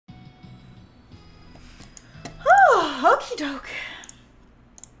Okie doke.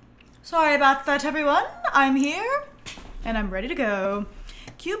 Sorry about that, everyone. I'm here, and I'm ready to go.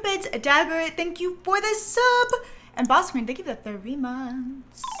 Cupid's dagger, thank you for the sub. And Boss Queen, thank you for the 3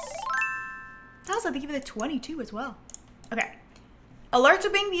 months. Also, thank you for the 22 as well. Okay. Alerts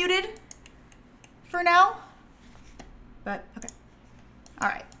are being muted for now. But, okay.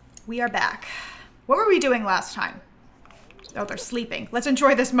 Alright. We are back. What were we doing last time? Oh, they're sleeping. Let's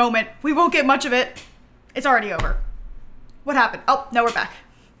enjoy this moment. We won't get much of it. It's already over. What happened? Oh, no, we're back.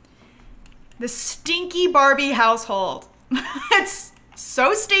 The stinky Barbie household. It's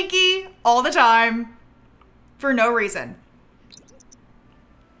so stinky all the time for no reason.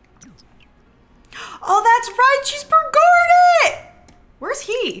 Oh, that's right. She's forgot it. Where's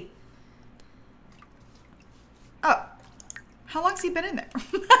he? Oh, how long's he been in there?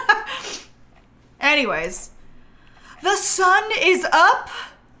 Anyways, the sun is up.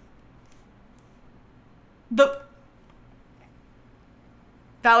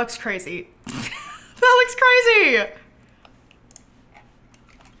 That looks crazy. That looks crazy.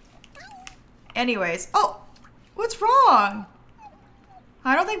 Anyways, oh, what's wrong?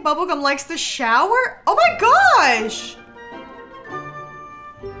 I don't think Bubblegum likes the shower. Oh my gosh.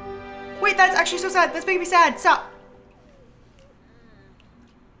 Wait, that's actually so sad. That's making me sad. Stop.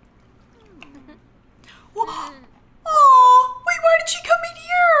 Oh, wait, why did she come in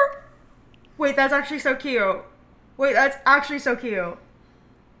here? Wait, that's actually so cute. Wait, that's actually so cute.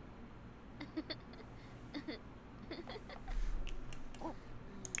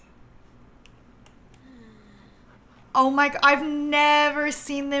 Oh my god, I've never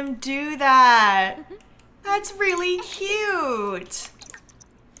seen them do that. That's really cute.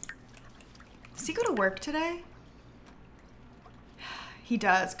 Does he go to work today? He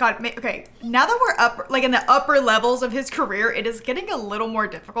does. God, okay. Now that we're up, like in the upper levels of his career, it is getting a little more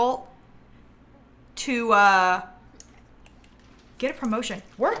difficult to get a promotion.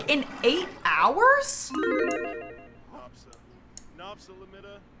 Work in 8 hours?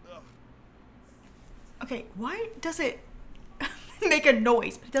 Okay, why does it make a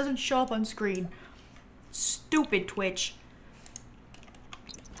noise, but it doesn't show up on screen? Stupid Twitch.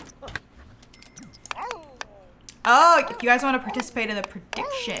 Oh, if you guys want to participate in the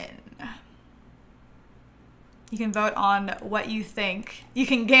prediction, you can vote on what you think. You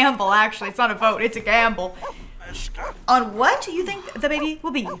can gamble, actually. It's not a vote, it's a gamble. On what you think the baby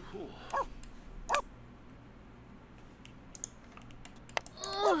will be.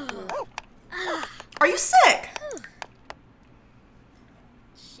 Are you sick?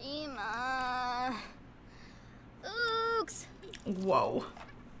 Shima. Ooks. Whoa.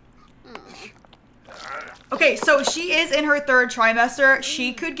 Okay, so she is in her 3rd trimester.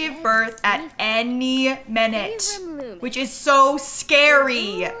 She could give birth at any minute, which is so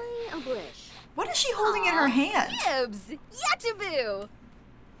scary. What is she holding in her hand?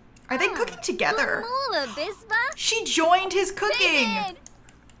 Are they cooking together? She joined his cooking.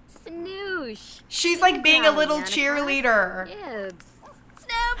 She's like being a little cheerleader.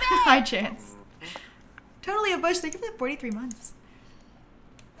 Hi, Chance. Totally a bush. Thank you for the 43 months.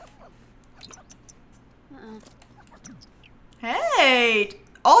 Hey,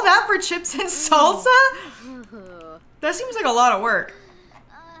 all that for chips and salsa? That seems like a lot of work.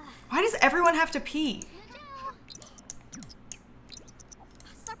 Why does everyone have to pee?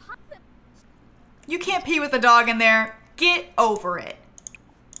 You can't pee with a dog in there. Get over it.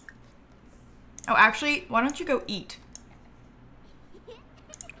 Oh, actually, why don't you go eat?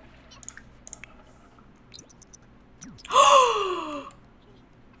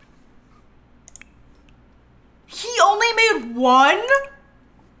 He only made 1?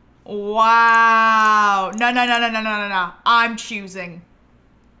 Wow. No, no, no, no, no, no, no, no. I'm choosing.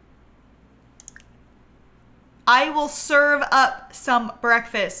 I will serve up some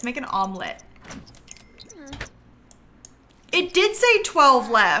breakfast. Make an omelet. It did say 12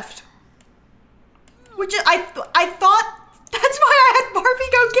 left. Which I thought, that's why I had Barbie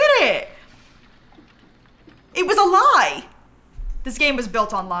go get it. It was a lie. This game was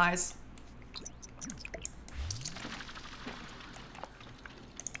built on lies.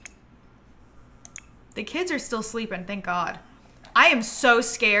 The kids are still sleeping, thank God. I am so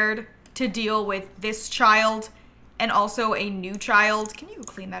scared to deal with this child and also a new child. Can you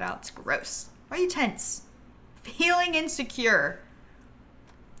clean that out? It's gross. Why are you tense? Feeling insecure.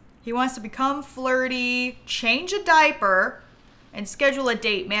 He wants to become flirty, change a diaper, and schedule a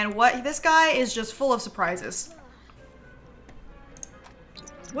date. Man, what? This guy is just full of surprises.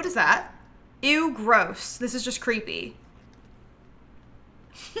 What is that? Ew, gross. This is just creepy.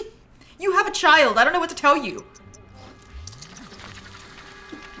 You have a child. I don't know what to tell you.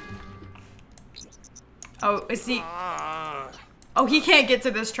 Oh, is he? Oh, he can't get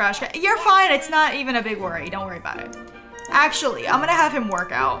to this trash can. You're fine. It's not even a big worry. Don't worry about it. Actually, I'm gonna have him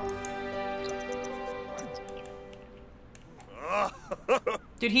work out.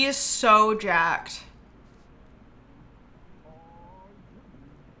 Dude, he is so jacked.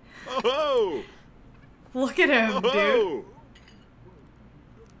 Oh! Look at him, dude.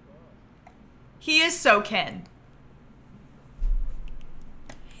 He is so Ken.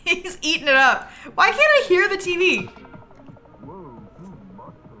 He's eating it up. Why can't I hear the TV?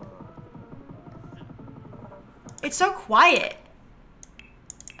 It's so quiet.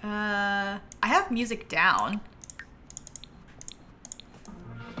 I have music down.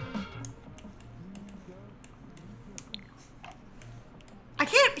 I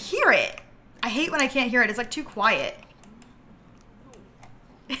can't hear it. I hate when I can't hear it. It's like too quiet.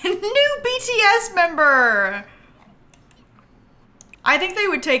 New BTS member. I think they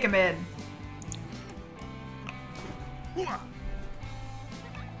would take him in.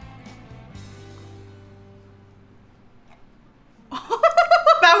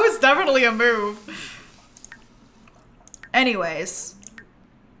 That was definitely a move. Anyways.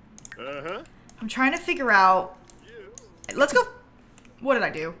 I'm trying to figure out. Let's go. What did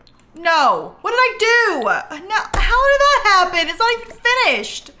I do? No. What did I do? No. How did that happen? It's not even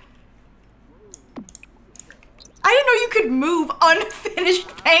finished. I didn't know you could move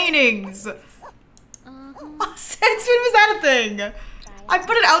unfinished paintings. Since when was that a thing? I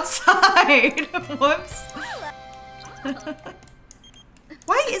put it outside. Whoops.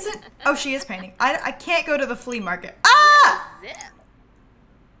 Why isn't... Oh, she is painting. I can't go to the flea market. Ah!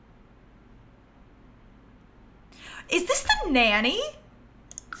 Is this the nanny?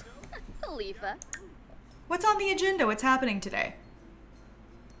 Khalifa. What's on the agenda? What's happening today?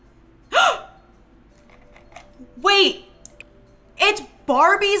 Wait! It's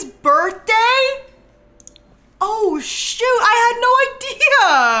Barbie's birthday? Oh, shoot! I had no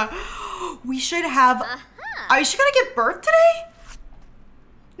idea! We should have... Is she gonna give birth today?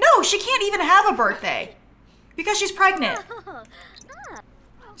 No, she can't even have a birthday. Because she's pregnant.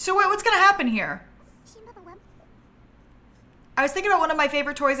 So wait, what's gonna happen here? I was thinking about one of my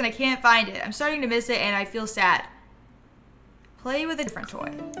favorite toys and I can't find it. I'm starting to miss it and I feel sad. Play with a different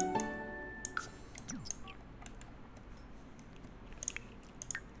toy.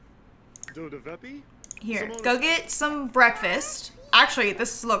 Here, go get some breakfast. Actually,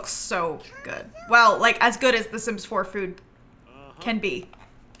 this looks so good. Well, like as good as the Sims 4 food can be.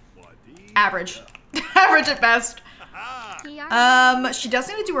 Average. Average at best. She does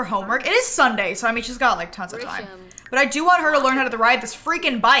need to do her homework. It is Sunday, so I mean she's got like tons of time. But I do want her to learn how to ride this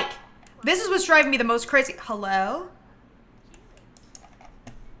freaking bike. This is what's driving me the most crazy. Hello?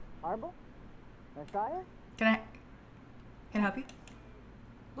 Can I help you?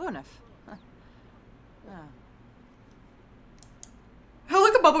 Oh,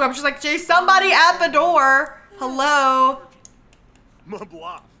 look at Bubblegum. She's like, Jay, somebody at the door. Hello?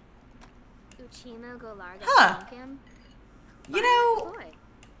 Huh. You know,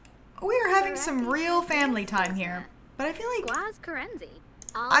 we are having some real family time here. But I feel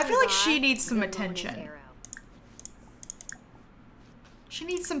like she needs some attention. She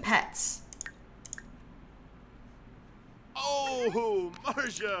needs some pets. Oh,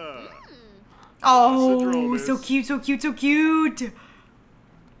 Marja! Oh, so cute, so cute, so cute.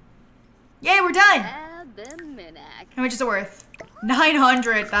 Yay, we're done. How much is it worth?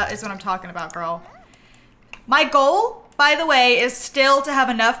 900. That is what I'm talking about, girl. My goal, by the way, is still to have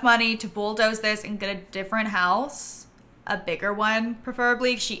enough money to bulldoze this and get a different house. A bigger one,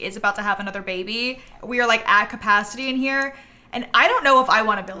 preferably. She is about to have another baby. We are like at capacity in here. And I don't know if I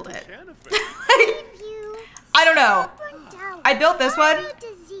want to build it. I don't know. I built this one.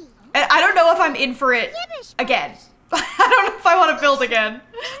 And I don't know if I'm in for it again. I don't know if I want to build again.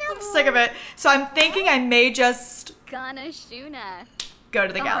 I'm sick of it. So I'm thinking I may just go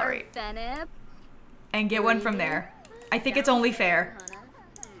to the gallery and get one from there. I think it's only fair.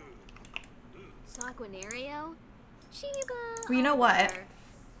 Well, you know what?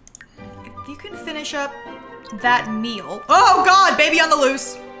 If you can finish up that meal. Oh God, baby on the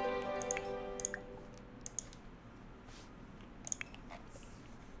loose.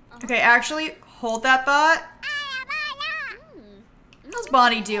 Okay, actually, hold that thought. How's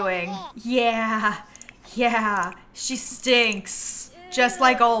Bonnie doing? Yeah, she stinks. Just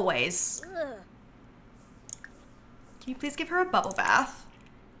like always. Can you please give her a bubble bath?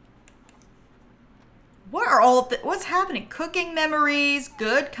 What are all of the, what's happening? Cooking memories,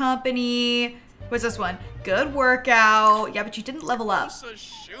 good company. What's this one? Good workout. Yeah, but you didn't level up. So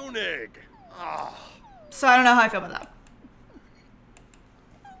I don't know how I feel about that.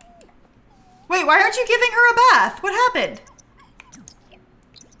 Wait, why aren't you giving her a bath? What happened?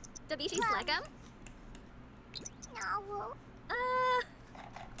 Dabishi Slackum?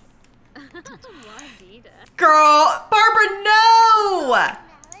 Girl, Barbara, no!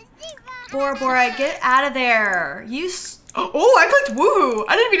 Bora Bora, get out of there. Oh, I clicked woohoo.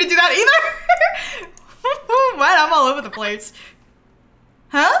 I didn't mean to do that either. What? I'm all over the place.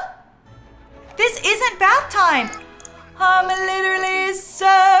 Huh? This isn't bath time. I'm literally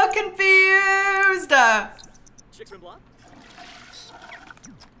so confused.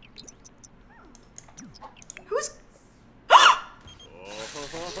 Who's...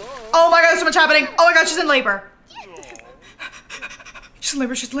 Oh my god, there's so much happening. Oh my god, she's in labor. She's in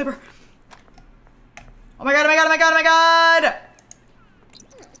labor, she's in labor. Oh my god, oh my god, oh my god, oh my god.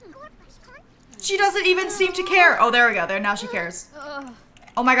 She doesn't even seem to care. Oh, there we go. There, now she cares.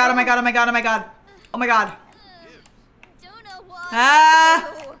 Oh my god, oh my god, oh my god, oh my god. Oh my god.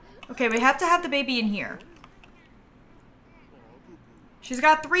 Ah. Okay, we have to have the baby in here. She's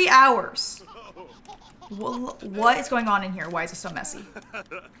got 3 hours. What is going on in here? Why is it so messy?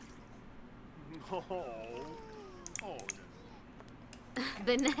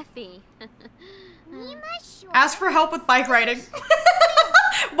 Benefi. Ask for help with bike riding.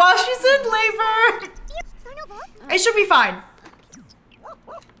 While she's in labor. It should be fine.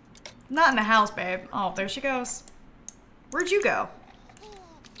 Not in the house, babe. Oh, there she goes. Where'd you go?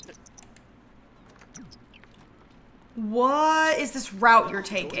 What is this route you're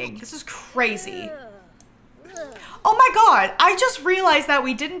taking? This is crazy. Oh my god, I just realized that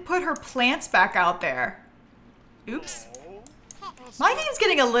we didn't put her plants back out there. Oops. My game's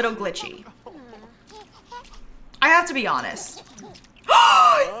getting a little glitchy. I have to be honest.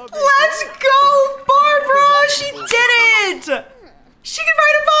 Let's go, Barbara! She did it! She can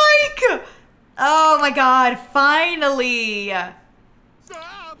ride a bike! Oh my god, finally!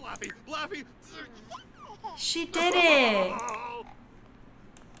 She did it!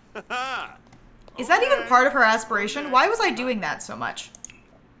 Is that even part of her aspiration? Why was I doing that so much?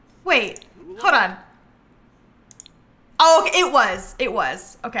 Wait, hold on. Oh, okay, it was. It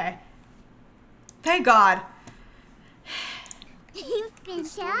was. Okay. Thank God. It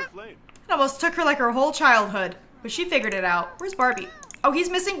almost took her like her whole childhood, but she figured it out. Where's Barbie? Oh, he's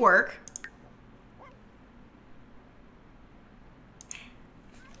missing work.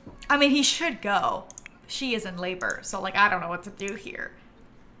 I mean, he should go. She is in labor, so like, I don't know what to do here.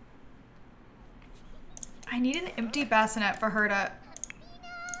 I need an empty bassinet for her to...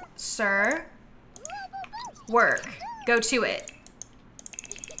 Sir? Work. Go to it.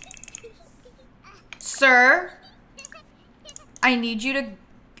 Sir? I need you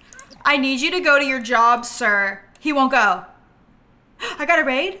to go to your job, sir. He won't go. I got a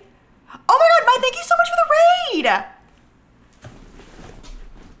raid? Oh my god, Mai, thank you so much for the raid!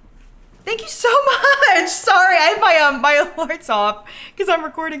 Thank you so much! Sorry, I have my alerts off because I'm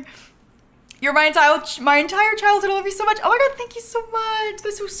recording. You're my entire childhood. I love you so much. Oh my god, thank you so much.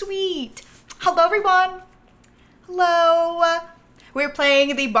 That's so sweet. Hello, everyone. Hello. We're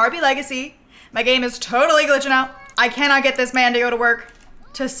playing the Barbie Legacy. My game is totally glitching out. I cannot get this man to go to work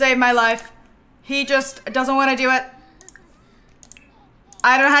to save my life. He just doesn't want to do it.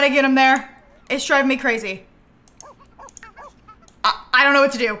 I don't know how to get him there. It's driving me crazy. I don't know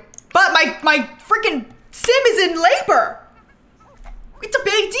what to do. But my freaking sim is in labor. It's a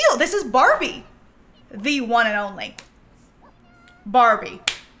big deal. This is Barbie. The one and only. Barbie.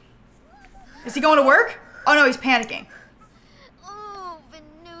 Is he going to work? Oh no, he's panicking. Oh,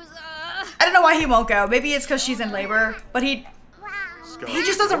 Venusa. I don't know why he won't go. Maybe it's because she's in labor. But he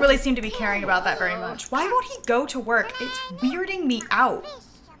just doesn't really seem to be caring about that very much. Why won't he go to work? It's weirding me out.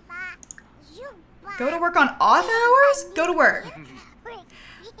 Go to work on off hours? Go to work.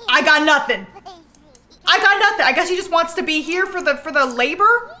 I got nothing. I got nothing. I guess he just wants to be here for the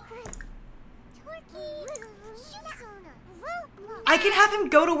labor. I can have him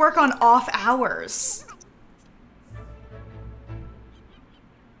go to work on off hours.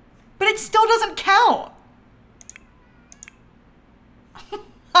 But it still doesn't count.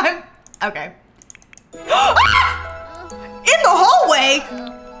 I'm okay. In the hallway.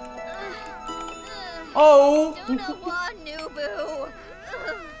 Oh.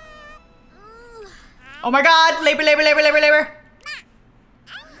 Oh my god, labor, labor, labor, labor, labor.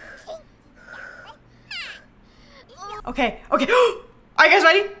 Okay, okay. Are you guys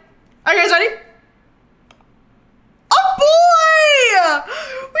ready? Are you guys ready? A boy!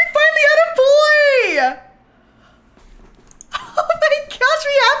 We finally had a boy! Oh my gosh,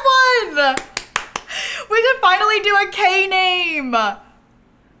 we have one! We can finally do a K name.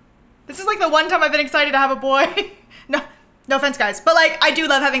 This is like the one time I've been excited to have a boy. No offense, guys, but like, I do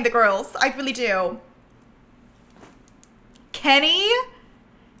love having the girls. I really do. Kenny?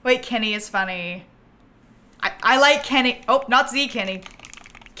 Wait, Kenny is funny. I like Kenny. Oh, not Z Kenny.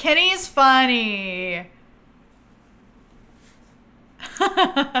 Kenny is funny.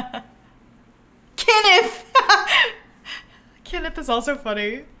 Kenneth. Kenneth is also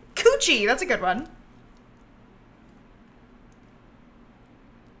funny. Coochie, that's a good one.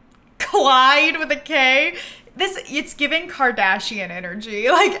 Clyde with a K. It's giving Kardashian energy.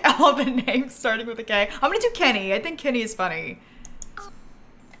 Like all the names starting with a K. I'm gonna do Kenny. I think Kenny is funny.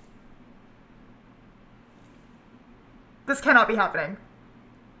 This cannot be happening.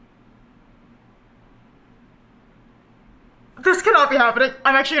 This cannot be happening.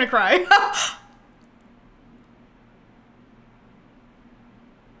 I'm actually gonna cry.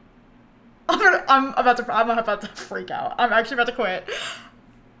 I'm about to freak out. I'm actually about to quit.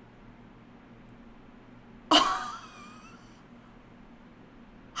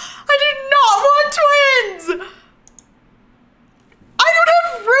 I did not want twins! I don't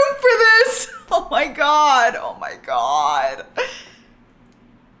have room for this! Oh my god, oh my god.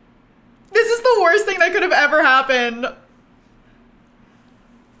 This is the worst thing that could have ever happened.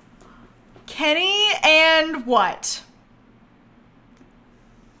 Kenny and what?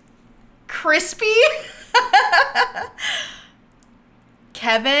 Crispy?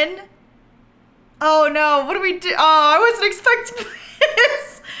 Kevin? Oh no, what do we do? Oh, I wasn't expecting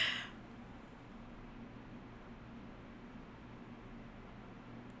this.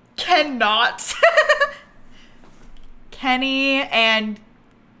 Cannot. Kenny and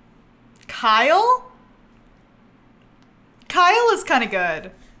Kyle? Kyle is kind of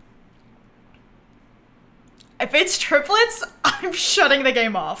good. If it's triplets, I'm shutting the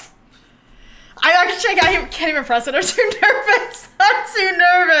game off. I can't even press it. I'm too nervous. I'm too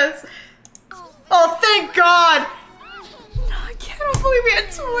nervous. Oh, thank God. I cannot believe we had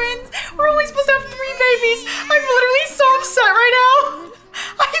twins. We're only supposed to have 3 babies. I'm literally so upset right now.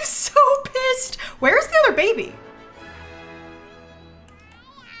 I'm so pissed. Where's the other baby?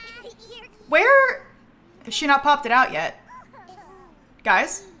 Where? Has she not popped it out yet?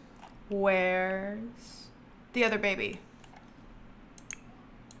 Guys, where's the other baby?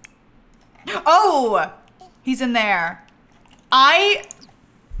 Oh, he's in there.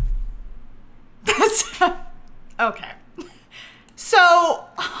 That's okay. So,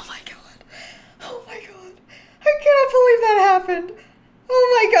 oh my god. Oh my god. I cannot believe that happened. Oh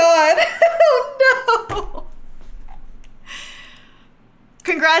my god. Oh no.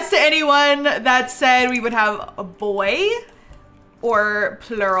 Congrats to anyone that said we would have a boy or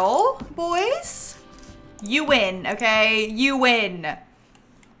plural boys. You win, okay? You win.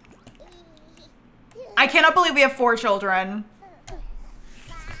 I cannot believe we have 4 children.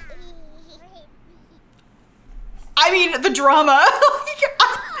 I mean, the drama. Oh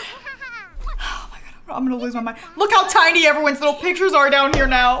my god, I'm gonna lose my mind. Look how tiny everyone's little pictures are down here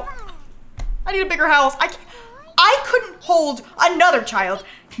now. I need a bigger house. I couldn't hold another child.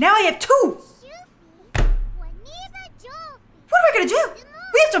 Now I have 2. What am I gonna do?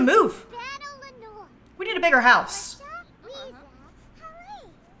 We have to move. We need a bigger house.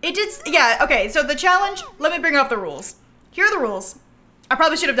 It did, yeah, okay, so the challenge, let me bring up the rules. Here are the rules. I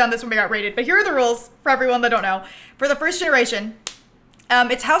probably should have done this when we got rated, but here are the rules for everyone that don't know. For the first generation,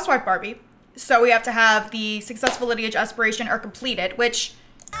 it's Housewife Barbie. So we have to have the successful lineage aspiration are completed, which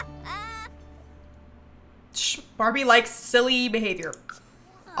Barbie likes silly behavior.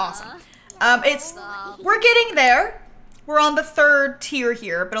 Awesome. We're getting there. We're on the 3rd tier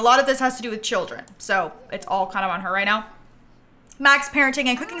here, but a lot of this has to do with children. So it's all kind of on her right now. Max parenting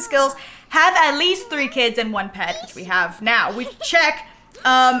and cooking skills. Have at least 3 kids and 1 pet, which we have now. We check.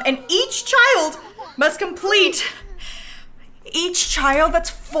 And each child must complete, that's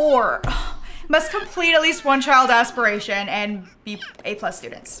 4, must complete at least 1 child aspiration and be A+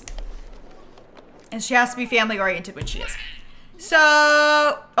 students. And she has to be family oriented when she is. So,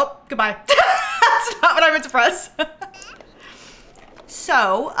 oh, goodbye. That's not what I meant to press.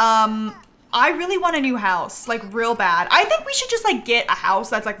 So, I really want a new house, like real bad. I think we should just like get a house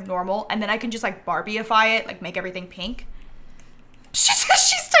that's like normal and then I can just like Barbieify it, like make everything pink. She's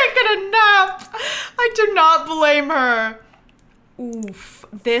taking a nap. I do not blame her. Oof,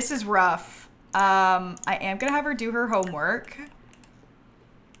 this is rough. I am gonna have her do her homework.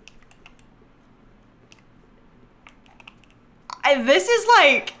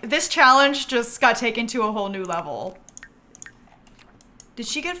 This challenge just got taken to a whole new level. Did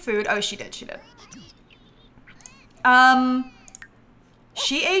she get food? Oh, she did, she did.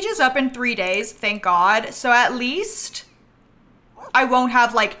 She ages up in 3 days, thank God. So at least I won't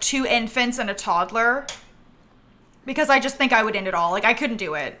have like 2 infants and a toddler because I just think I would end it all. Like I couldn't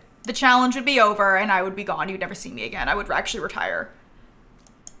do it. The challenge would be over and I would be gone. You'd never see me again. I would actually retire.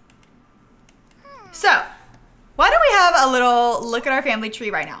 So, why don't we have a little look at our family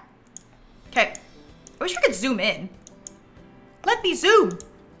tree right now? Okay. I wish we could zoom in. Let me zoom.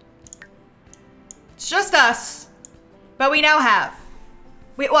 It's just us. But we now have.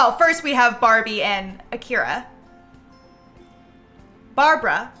 Well, first we have Barbie and Akira.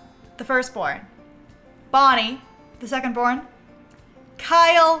 Barbara, the firstborn. Bonnie, the secondborn.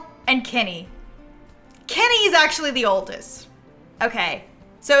 Kyle and Kenny. Kenny is actually the oldest. Okay.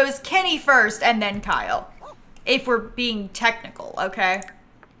 So it was Kenny first and then Kyle. If we're being technical, okay?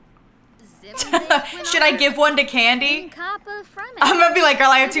 Should I give one to Candy? I'm gonna be like, girl,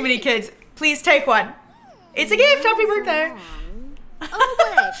 I have too many kids. Please take one. It's a gift. Happy birthday.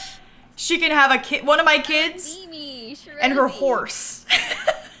 She can have a kid, one of my kids, and her horse.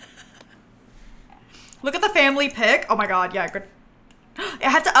 Look at the family pic. Oh my god, yeah, good. I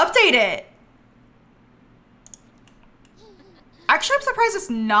have to update it. Actually, I'm surprised it's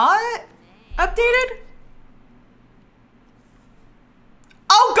not updated.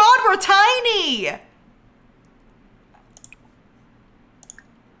 Oh god, we're tiny!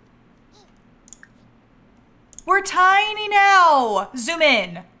 We're tiny now! Zoom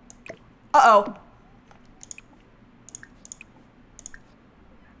in. Uh-oh.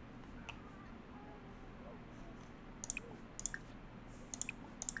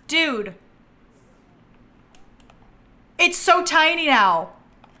 Dude. It's so tiny now.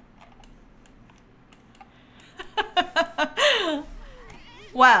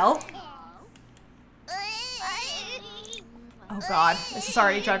 Well. Oh god, this is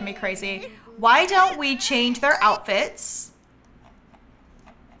already driving me crazy. Why don't we change their outfits?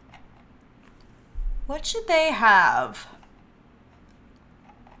 What should they have?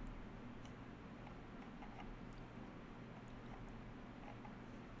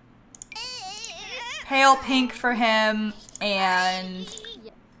 Pale pink for him, and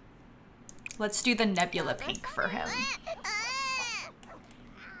let's do the nebula pink for him.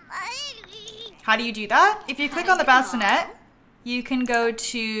 How do you do that? If you click on the bassinet, you can go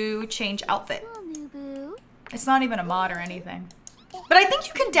to change outfit. It's not even a mod or anything. But I think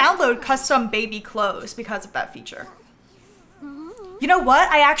you can download custom baby clothes because of that feature. You know what?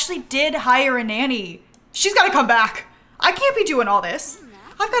 I actually did hire a nanny. She's gotta come back. I can't be doing all this.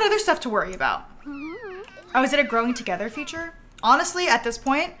 I've got other stuff to worry about. Oh, is it a growing together feature? Honestly, at this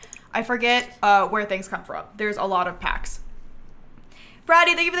point, I forget where things come from. There's a lot of packs.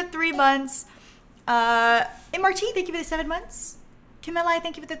 Brady, thank you for the 3 months. MRT, thank you for the 7 months. Camilla,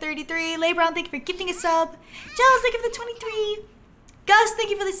 thank you for the 33. Lay Brown, thank you for gifting a sub. Giles, thank you for the 23. Gus, thank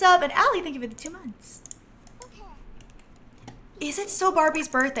you for the sub. And Allie, thank you for the 2 months. Is it still Barbie's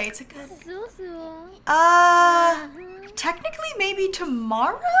birthday? It's a good... Technically maybe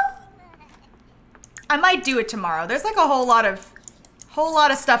tomorrow? I might do it tomorrow. There's like a whole lot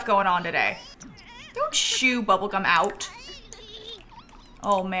of stuff going on today. Don't shoo bubblegum out.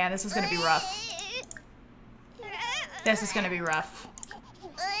 Oh man, this is gonna be rough. This is gonna be rough.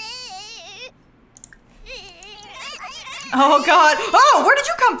 Oh god. Oh, where did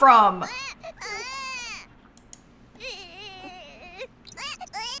you come from?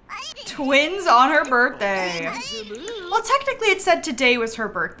 Twins on her birthday. Well, technically it said today was her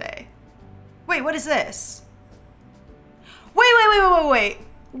birthday. Wait, what is this? Wait.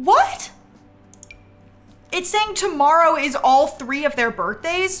 What? It's saying tomorrow is all 3 of their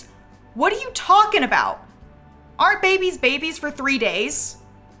birthdays? What are you talking about? Aren't babies babies for 3 days?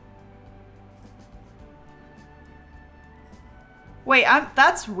 Wait,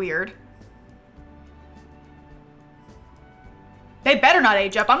 that's weird. They better not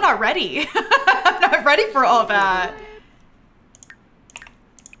age up. I'm not ready. I'm not ready for all that.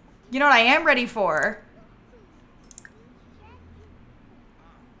 You know what I am ready for?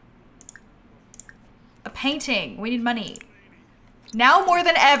 A painting. We need money. Now more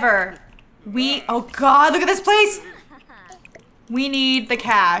than ever. Oh god, look at this place. We need the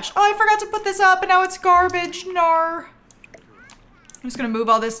cash. Oh, I forgot to put this up and now it's garbage. Nar. I'm just gonna move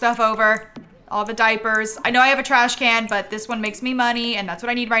all this stuff over. All the diapers. I know I have a trash can, but this one makes me money and that's what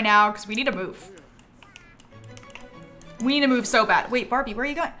I need right now because we need to move. We need to move so bad. Wait, Barbie, where are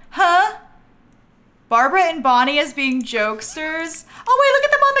you going? Huh? Barbara and Bonnie as being jokesters? Oh wait, look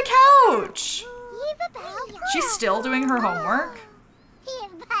at them on the couch. She's still doing her homework.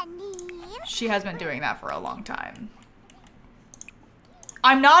 She has been doing that for a long time.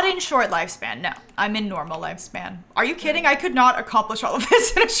 I'm not in short lifespan, no. I'm in normal lifespan. Are you kidding? I could not accomplish all of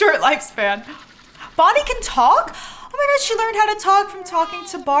this in a short lifespan. Bonnie can talk? Oh my god, she learned how to talk from talking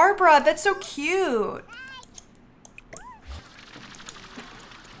to Barbara. That's so cute.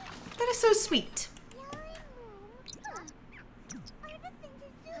 That is so sweet.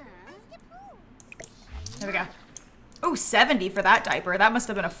 There we go. Oh, 70 for that diaper. That must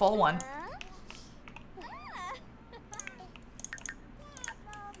have been a full one.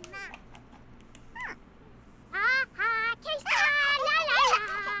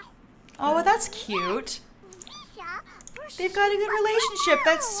 Oh, well, that's cute. They've got a good relationship.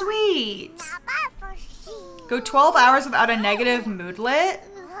 That's sweet. Go 12 hours without a negative moodlet?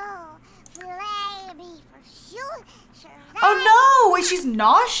 Oh no! Wait, she's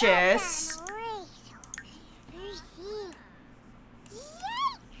nauseous.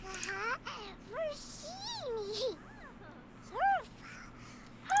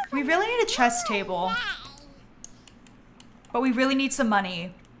 We really need a chess table. But we really need some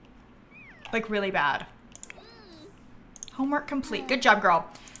money. Like, really bad. Homework complete. Good job, girl.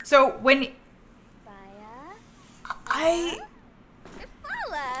 So, when... I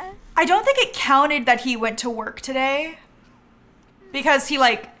don't think it counted that he went to work today. Because he,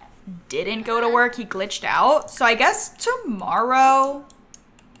 like, didn't go to work. He glitched out. So, I guess tomorrow...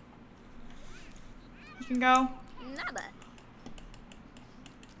 you can go.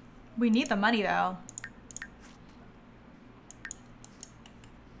 We need the money, though.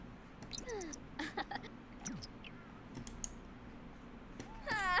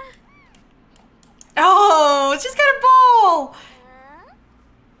 Oh, she's got a ball.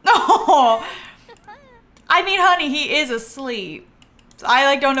 Oh, I mean, honey, he is asleep. So I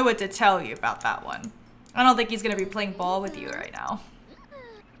like don't know what to tell you about that one. I don't think he's gonna be playing ball with you right now.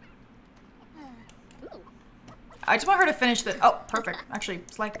 I just want her to finish the. Oh, perfect. Actually,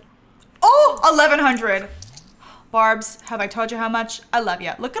 it's like, oh, 1100. Barbs, have I told you how much I love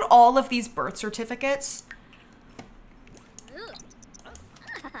you? Look at all of these birth certificates.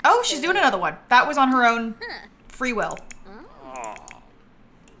 Oh, she's doing another one. That was on her own free will.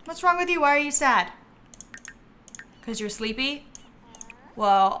 What's wrong with you? Why are you sad? Because you're sleepy?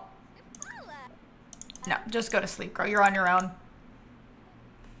 Well, no, just go to sleep, girl. You're on your own.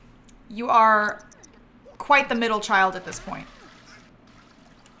 You are quite the middle child at this point.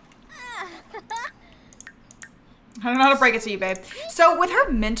 I don't know how to break it to you, babe. So with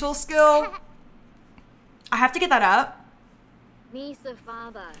her mental skill, I have to get that up.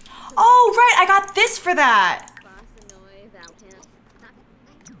 Oh, right, I got this for that.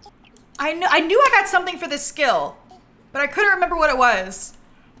 I knew I got something for this skill, but I couldn't remember what it was.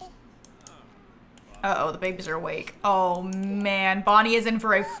 Uh-oh, the babies are awake. Oh, man. Bonnie is in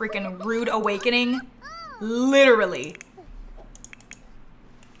for a freaking rude awakening. Literally.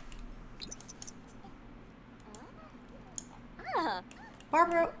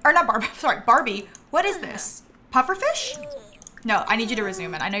 Barbie, what is this? Pufferfish? No, I need you to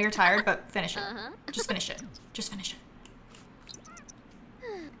resume it. I know you're tired, but finish it. Just finish it. Just finish it.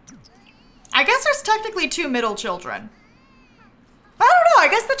 I guess there's technically 2 middle children. I don't know. I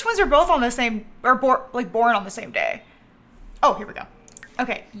guess the twins are both on the same, or born on the same day. Oh, here we go.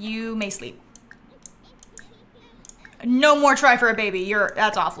 Okay, you may sleep. No more try for a baby.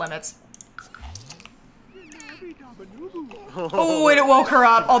 That's off limits. Oh, and it woke her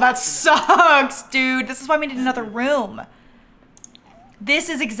up. Oh, that sucks, dude. This is why we need another room. This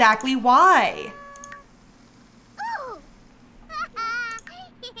is exactly why.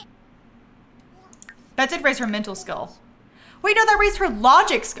 That did raise her mental skill. Wait, no, that raised her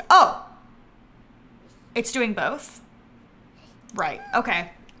logic skill. Oh. It's doing both? Right,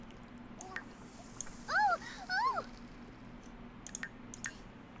 okay.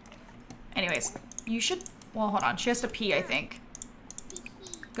 Anyways, you should, well, hold on. She has to pee, I think.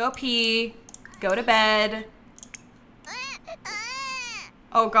 Go pee. Go to bed.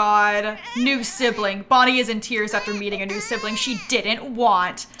 Oh, God. New sibling. Bonnie is in tears after meeting a new sibling she didn't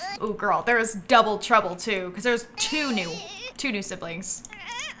want. Ooh, girl, there's double trouble, too, because there's two new siblings.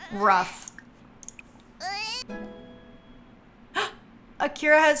 Rough.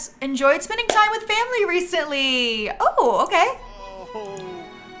 Akira has enjoyed spending time with family recently. Oh, okay.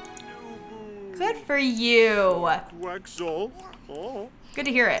 Good for you. Good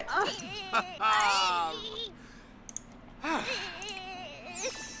to hear it.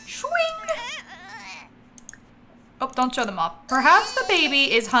 Swing. Oh, don't show them off. Perhaps the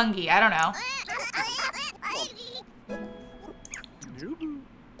baby is hungry. I don't know.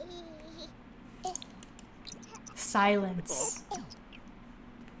 Silence.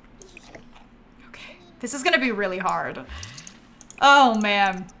 Okay. This is gonna be really hard. Oh,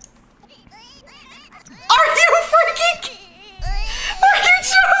 man. Are you freaking... Are you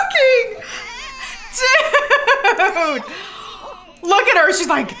joking? Dude! Look at her. She's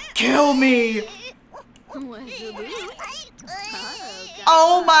like, kill me.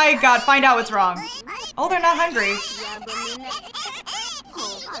 Oh my God. Find out what's wrong. Oh, they're not hungry.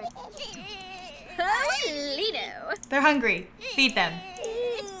 Lido. They're hungry. Feed them.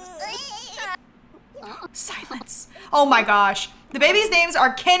 Silence. Oh my gosh. The babies' names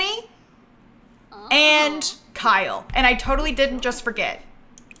are Kenny and Kyle. And I totally didn't just forget.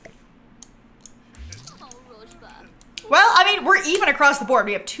 Well, I mean, we're even across the board.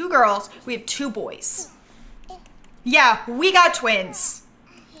 We have 2 girls. We have 2 boys. Yeah, we got twins.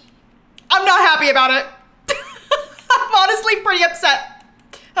 I'm not happy about it. I'm honestly pretty upset.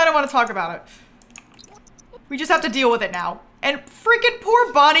 I don't want to talk about it. We just have to deal with it now. And freaking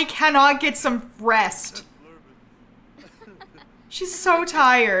poor Bonnie cannot get some rest. She's so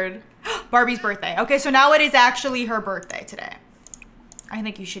tired. Barbie's birthday. Okay, so now it is actually her birthday today. I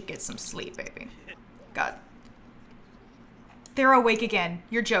think you should get some sleep, baby. God. They're awake again.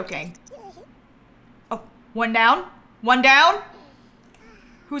 You're joking. Oh, 1 down? 1 down?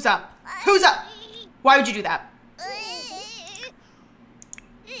 Who's up? Who's up? Why would you do that?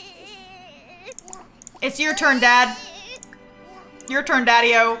 It's your turn, Dad. Your turn,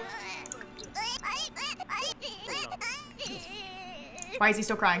 Daddy-o. Why is he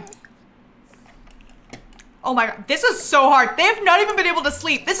still crying? Oh my god, this is so hard. They have not even been able to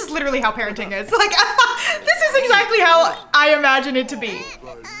sleep. This is literally how parenting is. Like, this is exactly how I imagine it to be.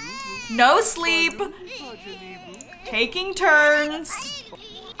 No sleep. Taking turns.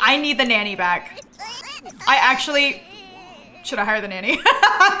 I need the nanny back. I actually... Should I hire the nanny?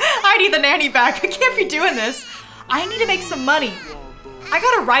 I need the nanny back. I can't be doing this. I need to make some money. I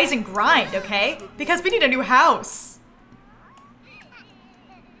gotta rise and grind, okay? Because we need a new house.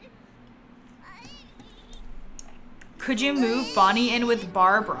 Could you move Bonnie in with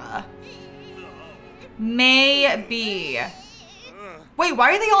Barbara? Maybe. Wait,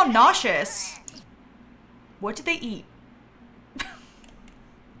 why are they all nauseous? What did they eat?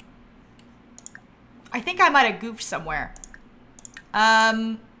 I think I might have goofed somewhere.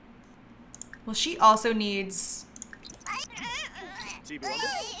 Well, she also needs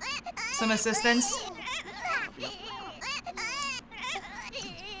some assistance.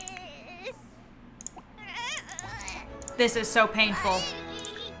 This is so painful.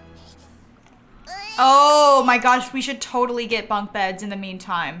 Oh my gosh, we should totally get bunk beds in the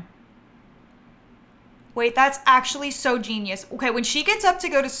meantime. Wait, that's actually so genius. Okay, when she gets up to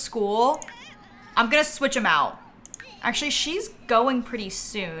go to school, I'm gonna switch them out. Actually, she's going pretty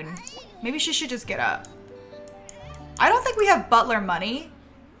soon. Maybe she should just get up. I don't think we have butler money.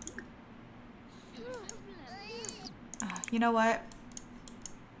 You know what?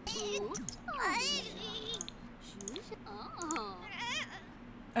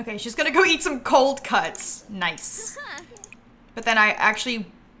 Okay, she's gonna go eat some cold cuts. Nice. But then I actually...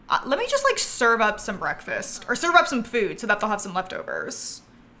 let me just like serve up some breakfast. Or serve up some food so that they'll have some leftovers.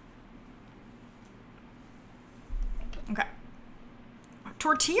 Okay.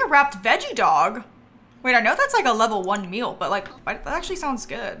 Tortilla wrapped veggie dog. Wait, I know that's like a level 1 meal, but like, that actually sounds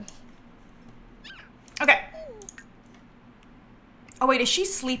good. Okay. Oh wait, is she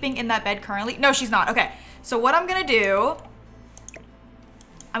sleeping in that bed currently? No, she's not. Okay. So what I'm gonna do,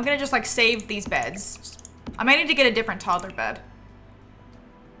 I'm gonna just like save these beds. I might need to get a different toddler bed.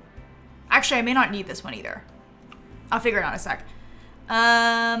 Actually, I may not need this one either. I'll figure it out in a sec.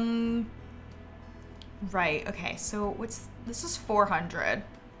 Right, okay, so this is 400.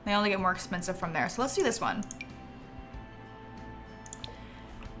 They only get more expensive from there. So let's do this one.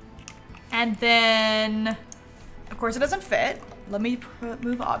 And then, of course it doesn't fit. Let me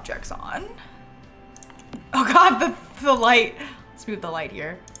move objects on. Oh God, the light. Let's move the light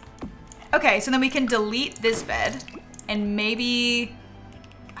here. Okay, so then we can delete this bed and maybe,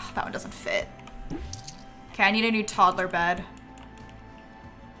 oh, that one doesn't fit. Okay, I need a new toddler bed.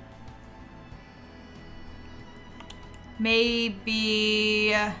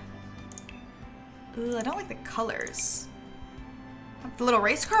 Maybe, ooh, I don't like the colors. The little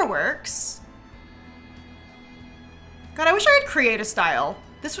race car works. God, I wish I had create a style.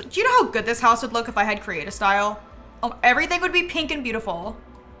 Do you know how good this house would look if I had create a style? Oh, everything would be pink and beautiful.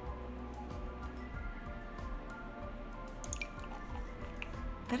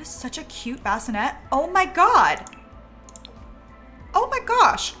 That is such a cute bassinet. Oh my God. Oh my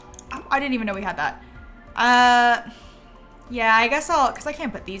gosh. I didn't even know we had that. Yeah, I guess because I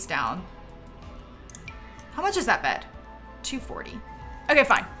can't put these down. How much is that bed? $240. Okay,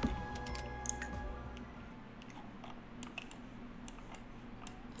 fine.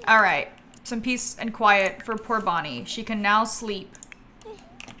 All right, some peace and quiet for poor Bonnie. She can now sleep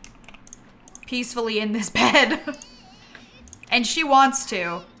peacefully in this bed. And she wants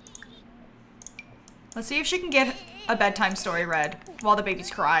to. Let's see if she can get a bedtime story read while the babies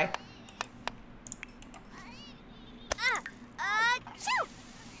cry.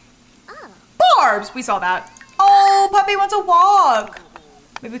 Barbs. We saw that. Oh, puppy wants a walk.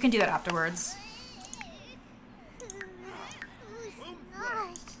 Maybe we can do that afterwards.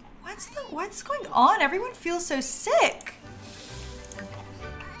 What's going on? Everyone feels so sick.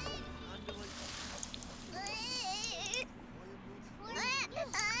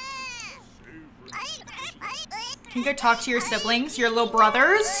 Can you go talk to your siblings, your little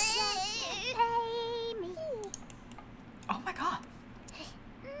brothers? Oh my god.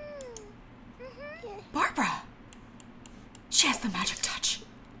 Barbara. She has the magic touch.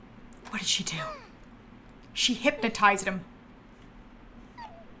 What did she do? She hypnotized him.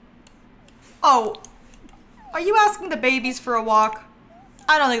 Oh, are you asking the babies for a walk?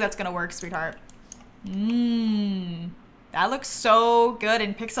 I don't think that's gonna work, sweetheart. That looks so good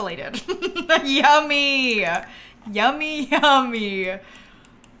and pixelated. Yummy. Yummy, yummy.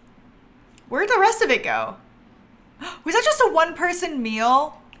 Where'd the rest of it go? Was that just a one-person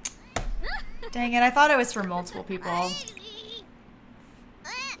meal? Dang it, I thought it was for multiple people.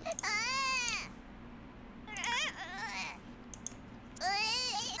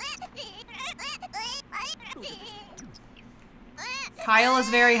 Kyle is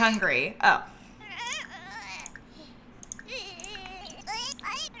very hungry. Oh.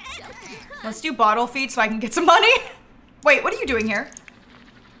 Let's do bottle feed so I can get some money. Wait, what are you doing here?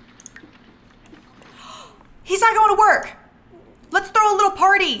 He's not going to work. Let's throw a little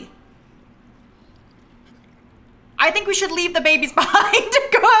party. I think we should leave the babies behind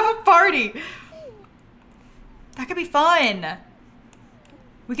and go have a party. That could be fun.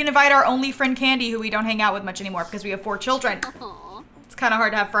 We can invite our only friend Candy, who we don't hang out with much anymore because we have 4 children. It's kind of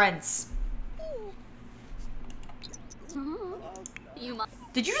hard to have friends.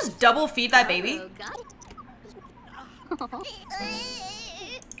 Did you just double feed that baby?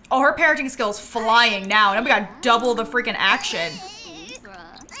 Oh, her parenting skills flying now. Now we got double the freaking action.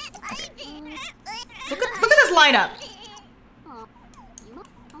 Look at this lineup.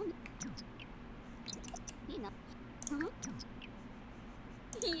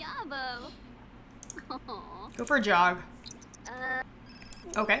 Go for a jog.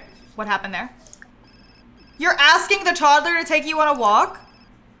 Okay, what happened there? You're asking the toddler to take you on a walk?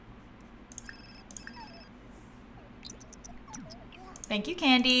 Thank you,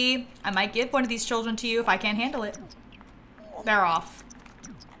 Candy. I might give one of these children to you if I can't handle it. They're off.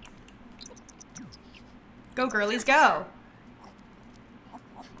 Go, girlies, go.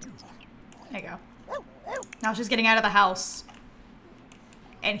 There you go. Now she's getting out of the house.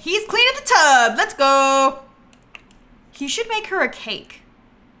 And he's cleaning the tub. Let's go. He should make her a cake.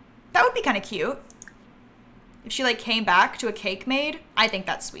 That would be kind of cute. If she like came back to a cake made, I think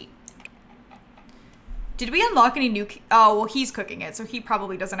that's sweet. Did we unlock any new? Oh, well, he's cooking it, so he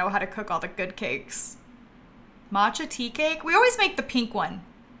probably doesn't know how to cook all the good cakes. Matcha tea cake? We always make the pink one.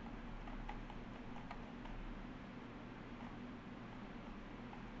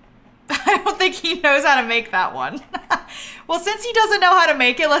 I don't think he knows how to make that one. Well, since he doesn't know how to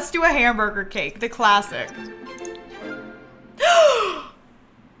make it, let's do a hamburger cake, the classic.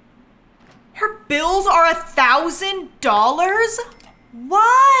 Her bills are $1,000?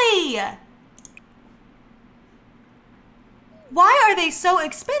 Why? Why are they so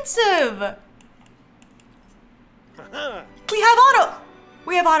expensive? We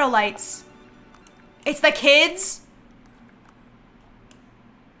have auto lights. It's the kids.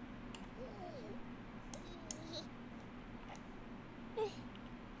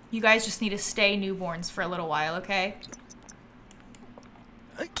 You guys just need to stay newborns for a little while, okay?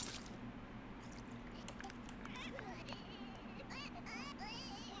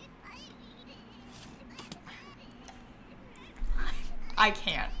 I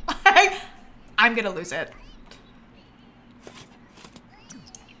can't. I'm gonna lose it.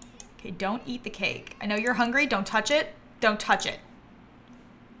 Okay, don't eat the cake. I know you're hungry. Don't touch it. Don't touch it.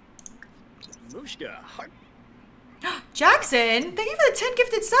 Jackson, thank you for the 10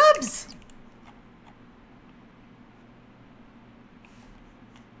 gifted subs.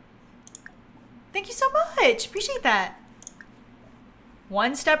 Thank you so much. Appreciate that.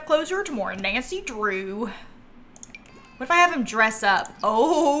 One step closer to more Nancy Drew. What if I have him dress up?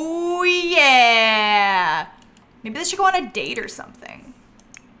 Oh, yeah. Maybe they should go on a date or something.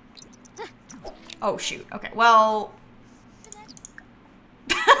 Oh, shoot. Okay, well.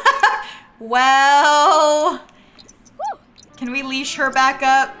 Well. Can we leash her back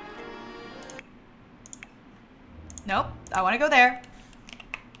up? Nope. I want to go there.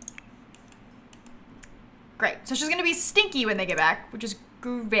 Great. So she's going to be stinky when they get back, which is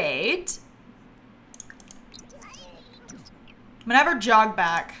great. I'm gonna have her jog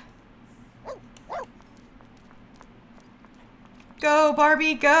back. Go,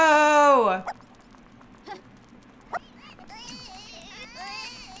 Barbie, go!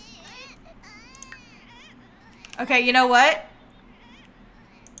 Okay, you know what?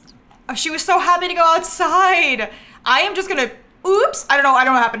 Oh, she was so happy to go outside. I am just gonna, oops, I don't know what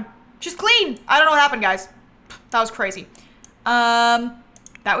happened. She's clean. I don't know what happened, guys. That was crazy.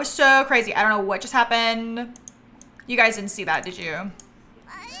 That was so crazy. I don't know what just happened. You guys didn't see that, did you?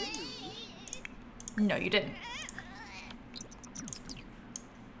 No, you didn't.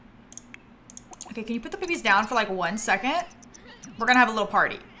 Okay, can you put the babies down for like 1 second? We're gonna have a little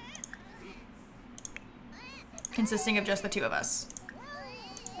party. Consisting of just the two of us.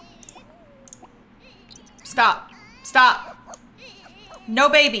 Stop. Stop. No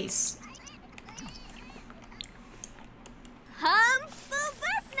babies.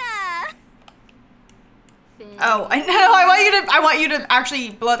 Oh, I know. I want you to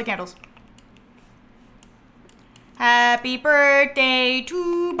actually blow out the candles. Happy birthday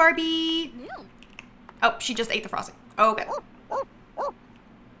to Barbie. Oh, she just ate the frosting. Okay.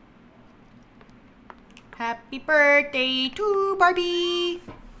 Happy birthday to Barbie.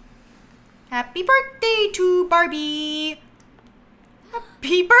 Happy birthday to Barbie.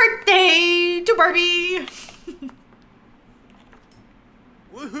 Happy birthday to Barbie.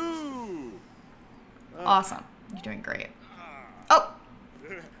 Woohoo! Awesome. You're doing great. Oh.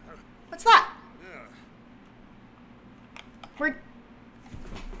 What's that? Where?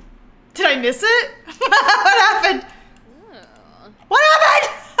 Did I miss it? What happened? Ooh. What happened?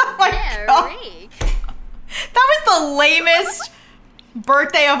 Oh my God. Eric. That was the lamest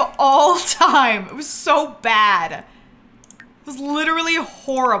birthday of all time. It was so bad. It was literally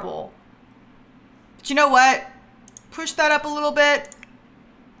horrible. But you know what? Push that up a little bit.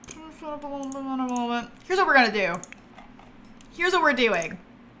 Push that up a little bit. Here's what we're gonna do. Here's what we're doing.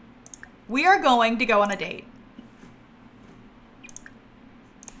 We are going to go on a date.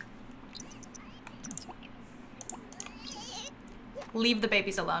 Leave the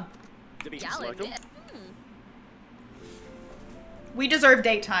babies alone. We deserve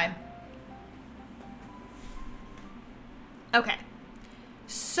date time. Okay.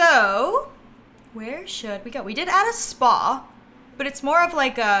 So, where should we go? We did add a spa, but it's more of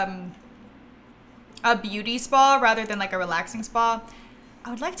like a beauty spa rather than like a relaxing spa. I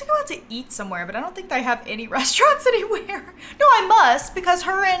would like to go out to eat somewhere, but I don't think they have any restaurants anywhere. No, I must, because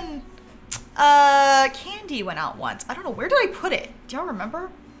her and Candy went out once. I don't know, where did I put it? Do y'all remember?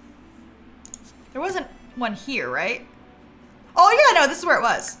 There wasn't one here, right? Oh yeah, no, this is where it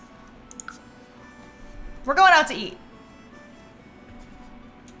was. We're going out to eat.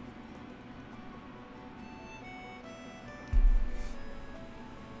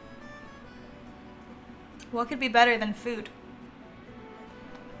 What could be better than food?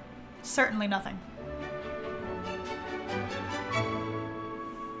 Certainly nothing.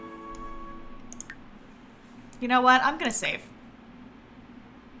 You know what? I'm gonna save.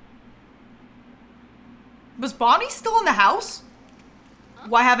 Was Bonnie still in the house?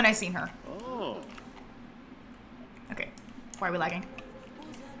 Why haven't I seen her? Oh. Okay. Why are we lagging?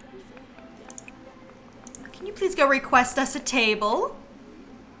 Can you please go request us a table?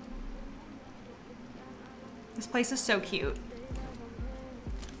 This place is so cute.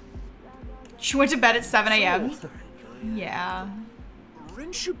 She went to bed at 7 a.m. Yeah.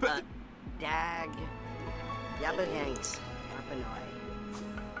 Dag. Yabahanks. Arpanoy.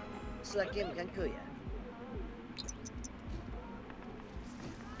 Slakim Kankuya.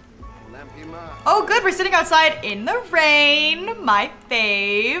 Oh, good. We're sitting outside in the rain. My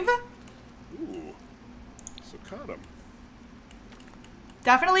fave. Ooh. Sakadam.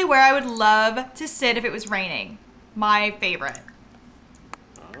 Definitely where I would love to sit if it was raining. My favorite.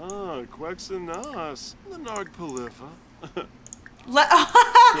 Ah, Quexanas. Lenarg Palifa.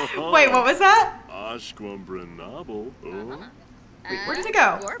 Wait, what was that? Ashquambrinabel. Oh. Wait, where did it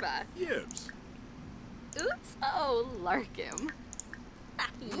go? Gorba. Yibs. Oops. Oh, Larkim.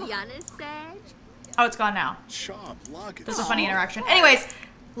 Giannis Sage. Oh, it's gone now. Chop, lock it. This is a funny interaction. Anyways,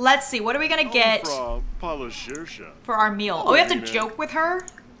 let's see. What are we gonna get for our meal? Oh, we have to joke with her?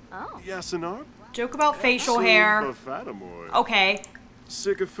 Oh. Yasanar? Joke about facial hair. Okay.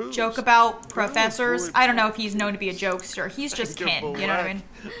 Joke about professors. I don't know if he's known to be a jokester. He's just Ken, you know what I mean?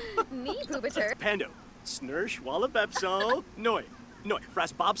 Me, Poopater. Pando. Snursh, Walla Bepso. Noi. Noi.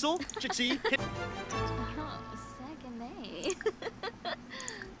 Fras Bobsel. Chixie. Oh, second A.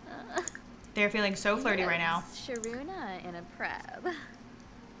 They're feeling so flirty right now. Sharuna in a prep.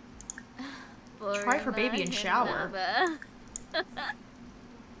 Try for baby in shower.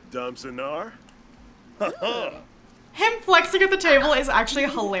 Dumpsinar? Him flexing at the table is actually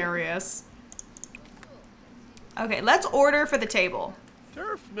hilarious. Okay, let's order for the table.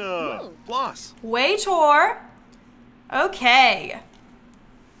 Turfna. Plus. Waiter. Okay.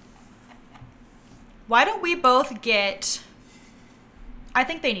 Why don't we both get... I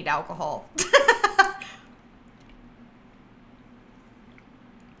think they need alcohol.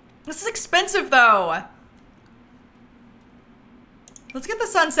 This is expensive though. Let's get the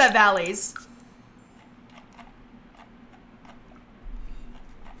Sunset Valleys.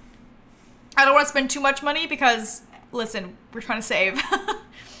 I don't want to spend too much money because, listen, we're trying to save.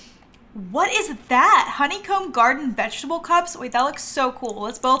 What is that? Honeycomb garden vegetable cups? Wait, that looks so cool.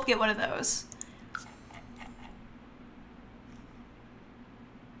 Let's both get one of those.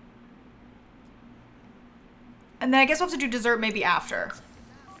 And then I guess we'll have to do dessert maybe after.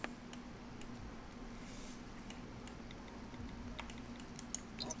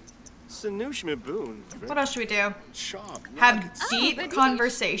 What else should we do? Have deep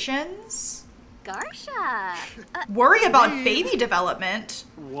conversations? Garsha. Worry about baby development?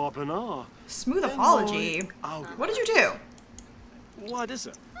 Wapana. Smooth apology. What did you do? What is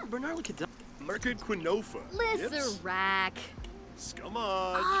it? Bernard Cadell. Merkid Quinofa. Lizarack.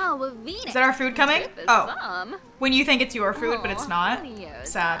 Scumage. Oh, Venus. Is that our food coming? Oh. When you think it's your food, but it's not? Yoda.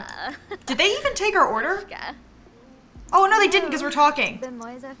 Sad. Did they even take our order? Oh, no, they didn't because we're talking.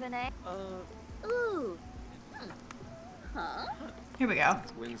 Ooh. Huh? Here we go.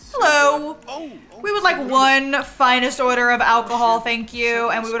 Hello. We would like one finest order of alcohol, thank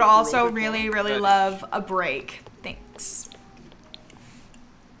you. And we would also really, really love a break. Thanks.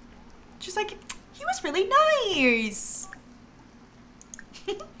 She's like, he was really nice.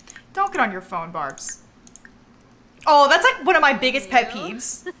 Don't get on your phone, Barbs. Oh, that's like one of my biggest pet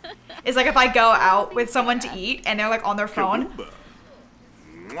peeves. Is like if I go out with someone to eat and they're like on their phone.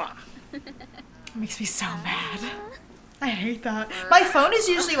 It makes me so mad. I hate that. My phone is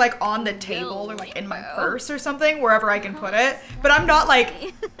usually like on the table or like in my purse or something, wherever I can put it. But I'm not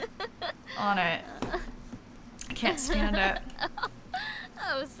like on it. I can't stand it.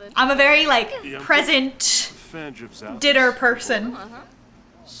 I'm a very like present dinner person.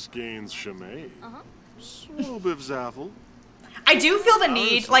 Skeins Shemay. Swobivzaffle. I do feel the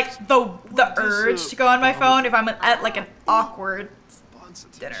need, like the urge to go on my phone if I'm at like an awkward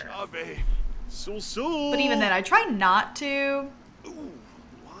dinner. But even then, I try not to. Ooh,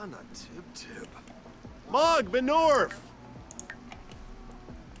 Lana Tib. Mog Benorf.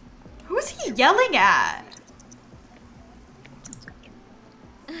 Who is he yelling at?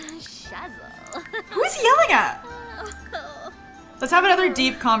 Shazzle. Who is he yelling at? Let's have another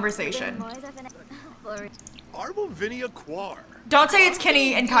deep conversation. Arbovinia Quar. Don't say it's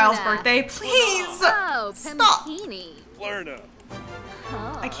Kenny and Kyle's birthday, please. Oh, Stop. Flurna.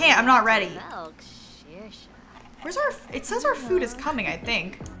 I can't. I'm not ready. Where's our? It says our food is coming, I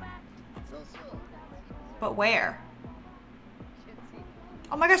think. But where?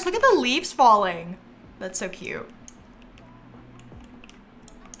 Oh my gosh! Look at the leaves falling. That's so cute.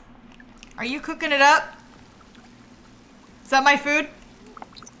 Are you cooking it up? Is that my food?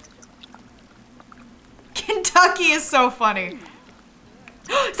 Kentucky is so funny.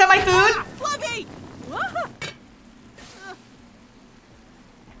 Is that my food? Fluffy!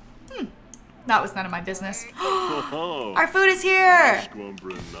 That was none of my business. Our food is here.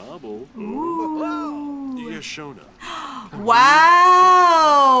 Ooh. Yashona.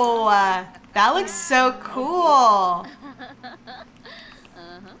 Wow. That looks so cool.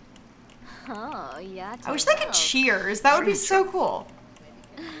 Oh, yeah. I wish they could cheers. That would be so cool.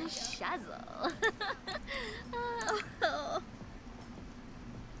 Shazzle.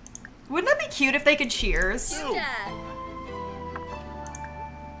 Wouldn't that be cute if they could cheers? Afrin.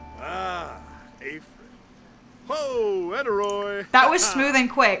 Ho, Ederoy. That was smooth and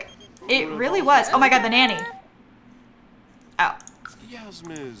quick. It really was. Oh my god, the nanny. Oh.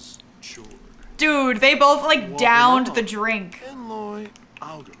 Yasmiz Chord. Dude, they both like downed the drink. Enloy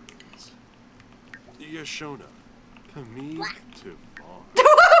Algorithms. Yashona. Pamid Tivon. What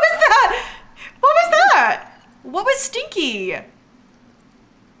was that? What was that? What was Stinky?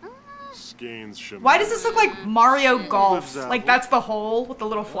 Skeins Shemay. Why does this look like Mario Golf? Like that's the hole with the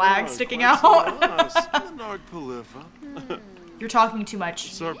little flag sticking out. You're talking too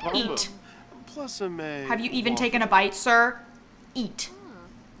much. Eat. Have you even taken a bite, sir? Eat.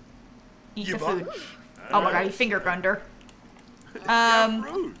 Eat the food. Oh my god, you finger gunder.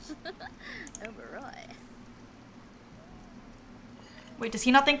 Wait, does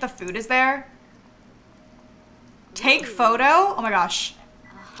he not think the food is there? Take photo? Oh my gosh.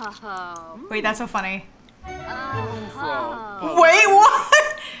 Wait, that's so funny. Wait,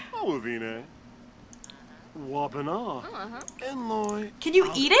 what? Can you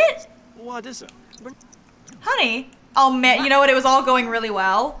eat it? What is it? Honey. Oh man, you know what? It was all going really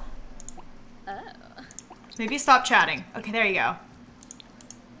well. Maybe stop chatting. Okay, there you go.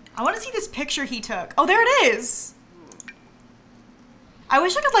 I want to see this picture he took. Oh, there it is. I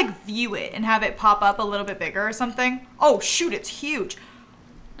wish I could like view it and have it pop up a little bit bigger or something. Oh shoot, it's huge.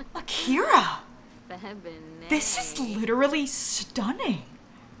 Akira. This is literally stunning.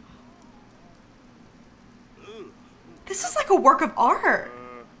 This is like a work of art.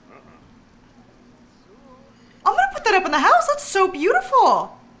 I'm gonna put that up in the house. That's so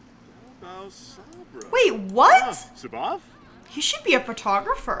beautiful. Wait, what? Sabaf? He should be a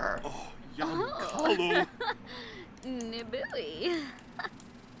photographer. Oh, Yankalo. Nibui.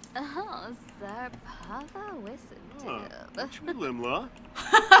 Oh, Zarpava Wisdom. Chulimla.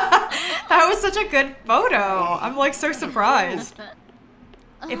 That was such a good photo. I'm like so surprised.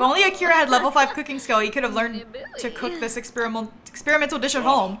 If only Akira had level 5 cooking skill, he could have learned to cook this experimental dish at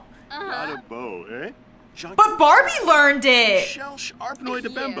home. Not a bow, eh? But Barbie learned it! Shelsh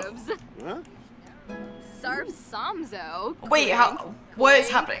Arpnoid Bembo. Huh? Sarp Samzo. Wait, how? What is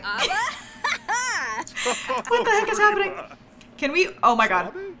happening? What the heck is happening? Can we? Oh my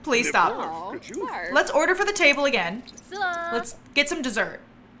god. Please stop. Let's order for the table again. Let's get some dessert.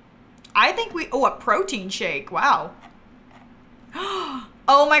 I think we. Oh, a protein shake. Wow.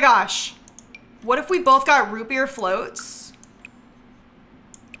 Oh my gosh. What if we both got root beer floats?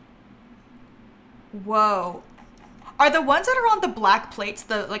 Whoa. Are the ones that are on the black plates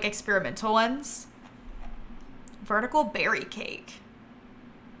the like experimental ones? Vertical berry cake.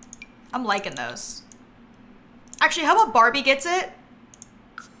 I'm liking those. Actually, how about Barbie gets it?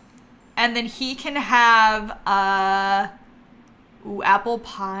 And then he can have ooh, apple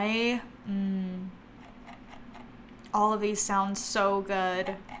pie. All of these sound so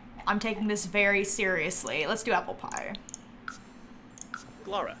good. I'm taking this very seriously. Let's do apple pie.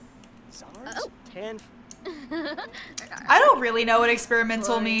 Glara. Zars? Tan. I don't really know what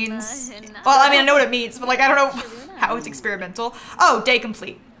experimental means. Well, I mean, I know what it means, but like, I don't know how it's experimental. Oh, day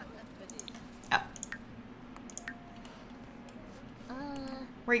complete. Oh.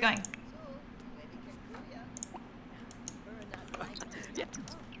 Where are you going?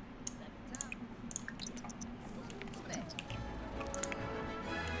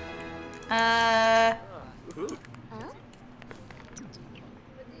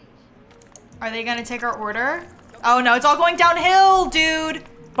 Are they gonna take our order? Oh no, it's all going downhill, dude.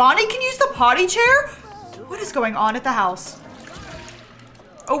 Bonnie can use the potty chair? What is going on at the house?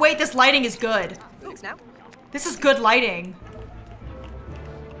 Oh wait, this lighting is good. This is good lighting.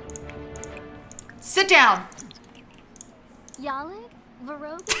 Sit down. Yalik?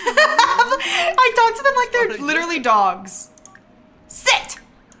 Varobi? I talk to them like they're literally dogs. Sit!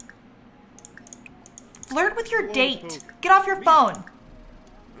 Flirt with your date. Get off your phone.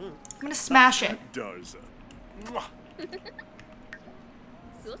 I'm gonna smash it. Does.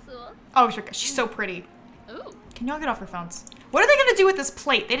 Oh, she's so pretty. Ooh. Can y'all get off your phones? What are they gonna do with this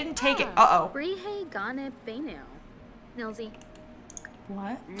plate? They didn't take it. Uh-oh. Brihe Gane Beno. Nilsy.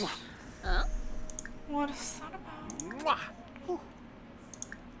 What? Huh? What is that about? Why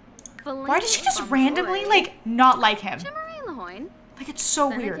Why did she just randomly, like, not like him? Chimere Lahoin. Like, it's so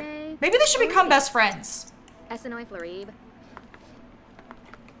weird. Benedict. Maybe they should become best friends. Essenoi Florib.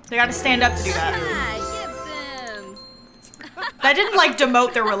 They gotta stand up to do that. Ah, Gibsons. That didn't, like,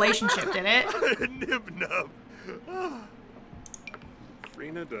 demote their relationship, did it? Nib nub.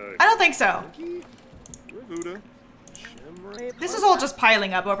 Frina died. I don't think so. Ravuda. Shemra. This is all just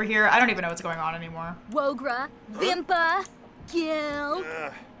piling up over here. I don't even know what's going on anymore. Wogra. Vimpa. Gil.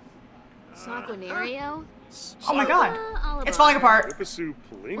 Sanguinario. Oh my god. It's falling apart. Ripasu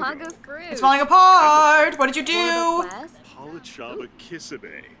Waga Plingo. Fruit. It's falling apart. What did you do? Polichaba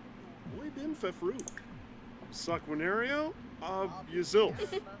Kissibe. Boy Bim Fefru. Saquinario. Yazil.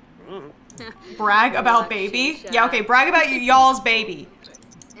 Brag about baby? Yeah, okay, brag about y'all's baby.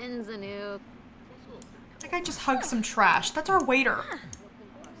 Inzanu. That guy just hugged some trash. That's our waiter.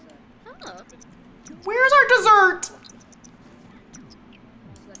 Oh. Where's our dessert?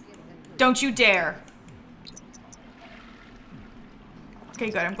 Don't you dare. Okay,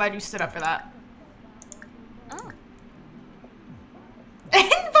 good. I'm glad you stood up for that. Oh.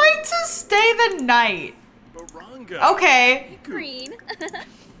 Invite to stay the night. Baranga. Okay. Green.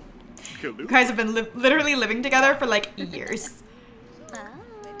 You guys have been literally living together for like years.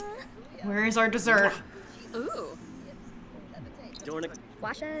 Where is our dessert? Ooh. Dornick.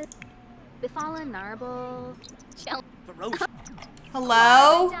 Squasha. Bifala Narble. Shell. Varosh.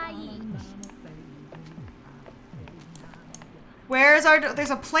 Hello? Where's our... There's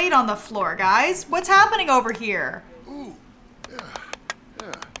a plate on the floor, guys. What's happening over here? Ooh.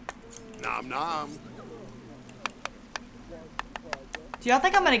 Yeah. Nom nom. Do y'all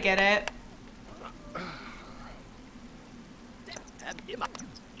think I'm gonna get it?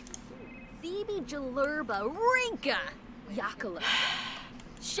 Bibi Jalurba Rinka Yakala.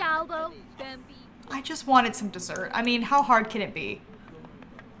 Shalbo Bembi. I just wanted some dessert. I mean, how hard can it be?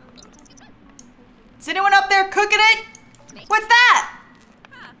 Is anyone up there cooking it? What's that?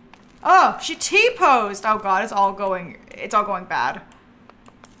 Oh, she T-posed. Oh god, it's all going bad.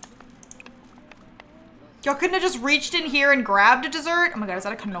 Y'all couldn't have just reached in here and grabbed a dessert? Oh my god, is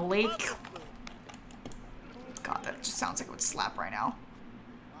that a cannoli? God, that just sounds like it would slap right now.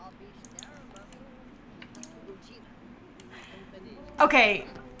 Okay,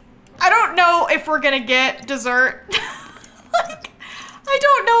 I don't know if we're gonna get dessert. Like, I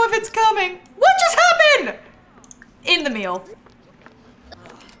don't know if it's coming. What just happened? In the meal.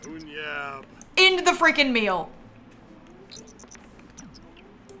 Unyab. Into the freaking meal.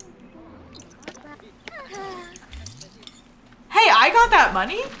 Hey, I got that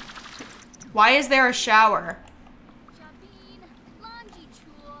money. Why is there a shower? Jabin Longitude.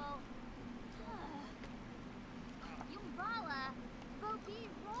 Yumbala Bobi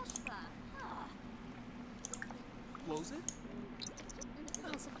Roshva. Close it?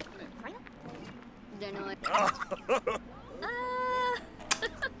 Denoy.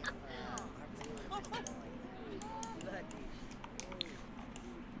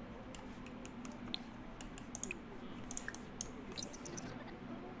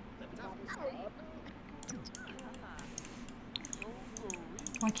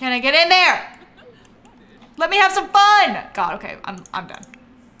 Why can't I get in there? Let me have some fun. God, okay, I'm done.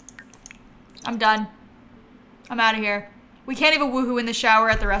 I'm done. I'm out of here. We can't even woohoo in the shower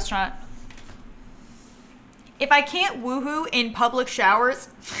at the restaurant. If I can't woohoo in public showers,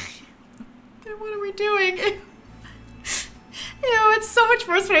 then what are we doing? Ew, it's so much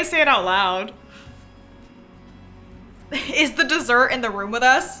worse when I say it out loud. Is the dessert in the room with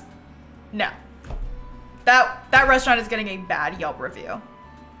us? No. That restaurant is getting a bad Yelp review.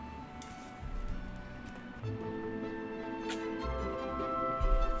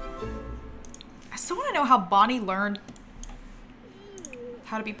 I still want to know how Bonnie learned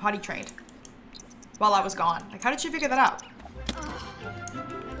how to be potty trained while I was gone. Like, how did she figure that out?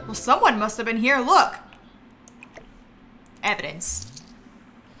 Well, someone must have been here. Look. Evidence.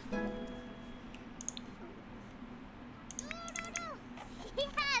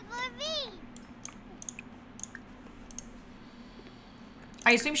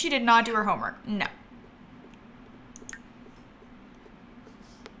 I assume she did not do her homework. No.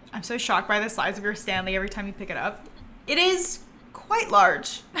 I'm so shocked by the size of your Stanley every time you pick it up. It is quite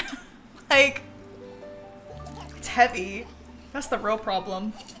large. Like, it's heavy. That's the real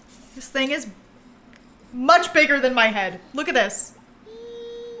problem. This thing is much bigger than my head. Look at this.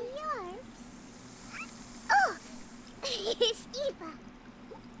 Oh,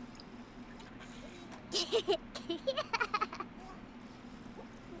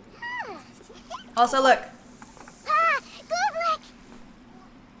 Also, look.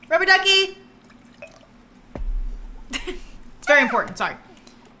 Rubber ducky. It's very important. Sorry.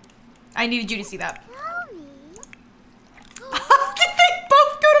 I needed you to see that. Did they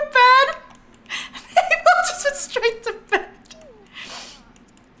both go to bed? They both just went straight to bed.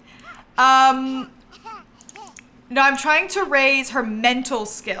 No, I'm trying to raise her mental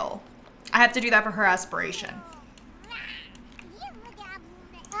skill. I have to do that for her aspiration.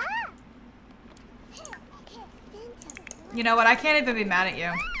 You know what? I can't even be mad at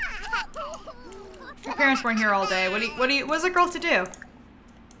you. Your parents weren't here all day. What's a girl to do?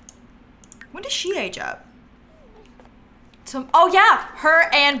 When does she age up? Oh yeah, her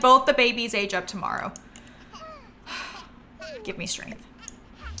and both the babies age up tomorrow. Give me strength.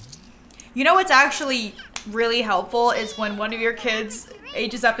 You know what's actually really helpful is when one of your kids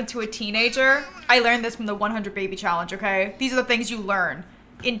ages up into a teenager. I learned this from the 100 baby challenge, okay? These are the things you learn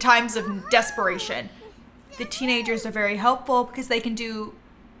in times of desperation. The teenagers are very helpful because they can do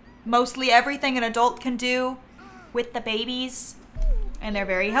mostly everything an adult can do with the babies. And they're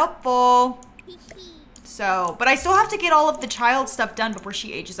very helpful. So, but I still have to get all of the child stuff done before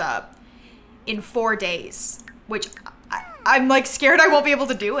she ages up in 4 days, which I'm like scared I won't be able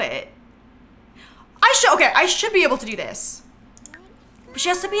to do it. I should be able to do this. But she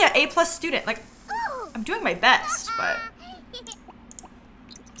has to be an A+ student. Like, I'm doing my best, but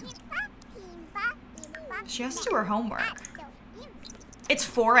she has to do her homework. It's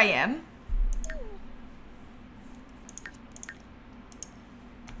 4 a.m.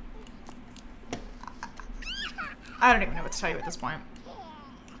 I don't even know what to tell you at this point.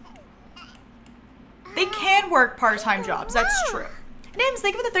 They can work part-time jobs, that's true. Nims,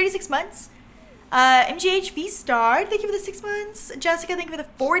 thank you for the 36 months. MGH V-Star, thank you for the 6 months. Jessica, thank you for the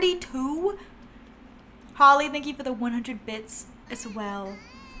 42. Holly, thank you for the 100 bits as well.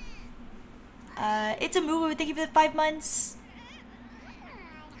 It's a movie. Thank you for the 5 months.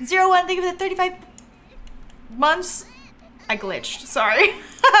 01, thank you for the 35 months. I glitched. Sorry.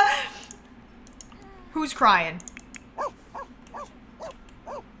 Who's crying?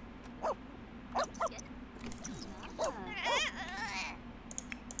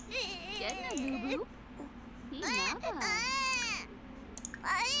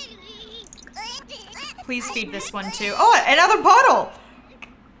 Please feed this one too. Oh, another bottle.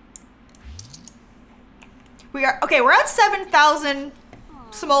 We are okay. We're at 7,000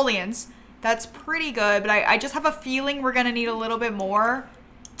 simoleons. That's pretty good, but I just have a feeling we're gonna need a little bit more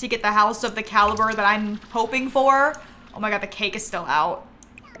to get the house of the caliber that I'm hoping for. Oh my god, the cake is still out.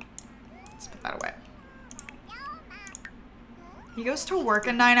 Let's put that away. He goes to work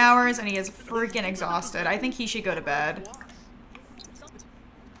in 9 hours and he is freaking exhausted. I think he should go to bed.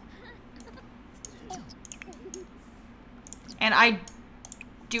 And I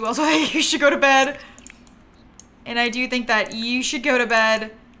do also think you should go to bed. And I do think that you should go to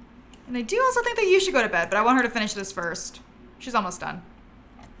bed. And I do also think that you should go to bed, but I want her to finish this first. She's almost done.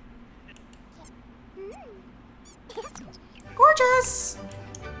 Gorgeous!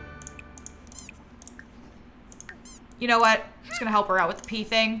 You know what? I'm just gonna help her out with the pee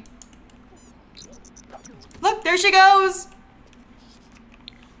thing. Look, there she goes!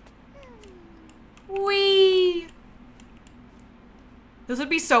 Whee! This would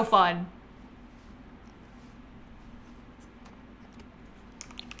be so fun.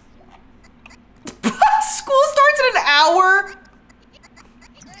 School starts in an hour?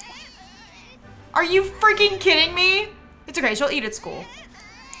 Are you freaking kidding me? It's okay, she'll eat at school.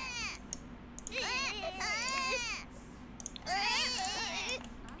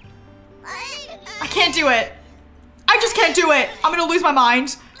 I can't do it. I just can't do it. I'm gonna lose my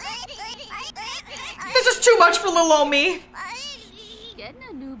mind. This is too much for little old me.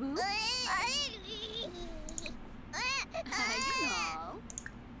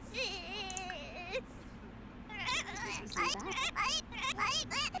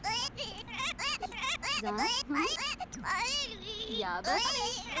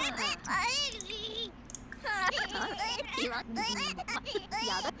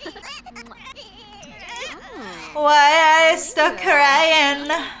 Why are you still crying?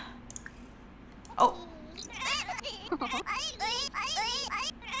 Oh.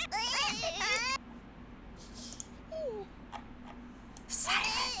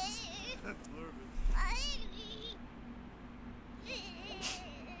 Silence.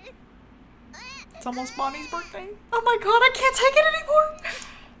 It's almost Bonnie's birthday. Oh my god, I can't take it anymore.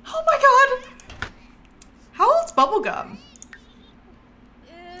 Oh my god. How old's Bubblegum?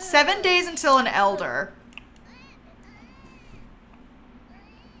 7 days until an elder.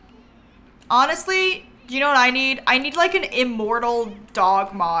 Honestly, do you know what I need? I need like an immortal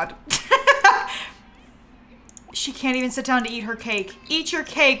dog mod. She can't even sit down to eat her cake. Eat your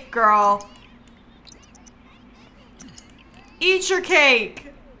cake, girl. Eat your cake.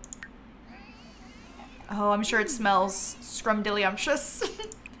 Oh, I'm sure it smells scrumdiddlyumptious.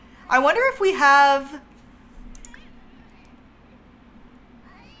 I wonder if we have...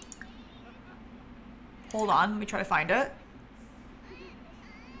 Hold on, let me try to find it.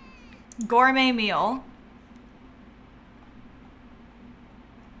 Gourmet meal.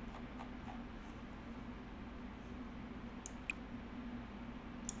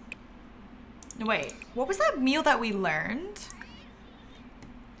 Wait, what was that meal that we learned?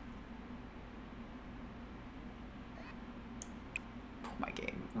 Oh, my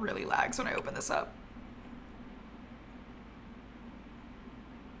game really lags when I open this up.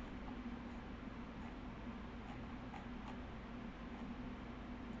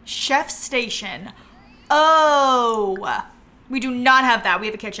 Chef station. Oh, we do not have that. We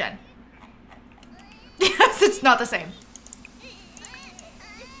have a kitchen. Yes, it's not the same.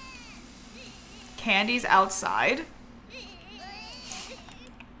 Candy's outside.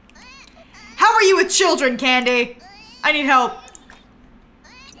 How are you with children, Candy? I need help.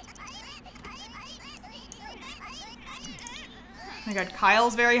 Oh my god,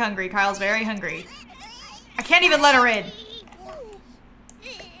 Kyle's very hungry. Kyle's very hungry. I can't even let her in.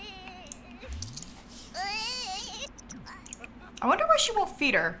 I wonder why she won't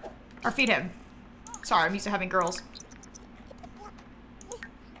feed her. Or feed him. Sorry, I'm used to having girls.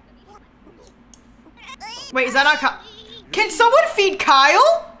 Wait, is that not Kyle? Can someone feed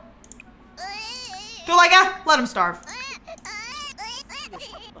Kyle? They're like, ah, let him starve.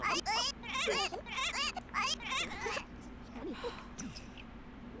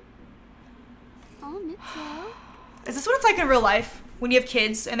 Is this what it's like in real life? When you have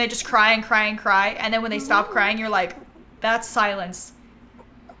kids and they just cry and cry and cry, and then when they stop crying, you're like, that's silence.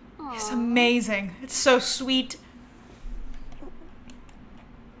 It's amazing. It's so sweet.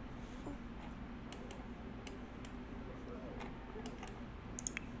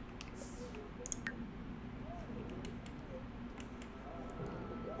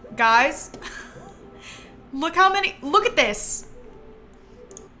 Guys, look how many, look at this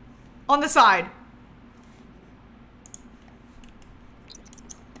on the side.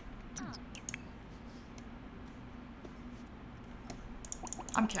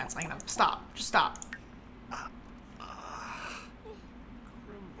 I'm canceling them. Stop. Just stop.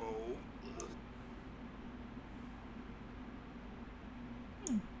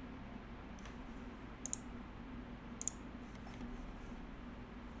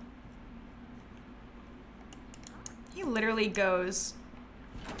 He literally goes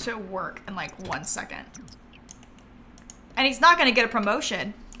to work in like 1 second. And he's not gonna get a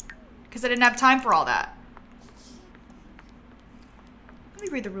promotion because I didn't have time for all that. Let me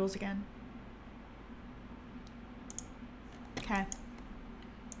read the rules again. Okay.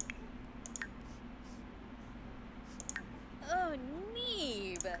 Oh,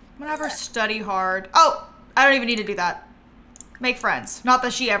 Neeb. I'm gonna have her study hard. Oh, I don't even need to do that. Make friends. Not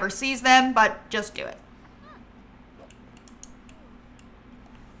that she ever sees them, but just do it.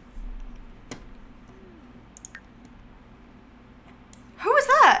 Who is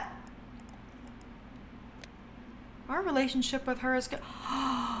that? Our relationship with her is good.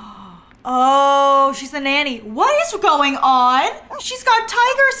 Oh, she's the nanny. What is going on? She's got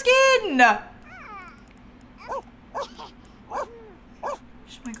tiger skin. Oh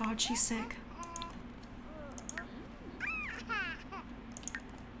my God, she's sick.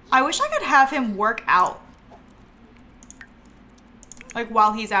 I wish I could have him work out. Like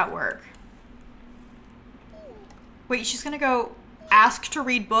while he's at work. Wait, she's gonna go ask to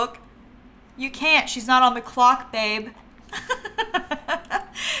read book? You can't. She's not on the clock, babe.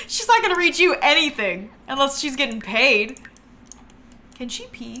 She's not gonna read you anything unless she's getting paid. Can she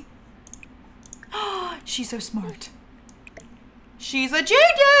pee? She's so smart. She's a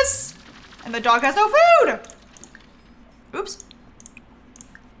genius! And the dog has no food! Oops.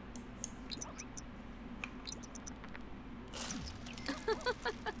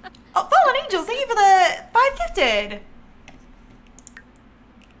 Oh, Fallen Angels, thank you for the 5 gifted.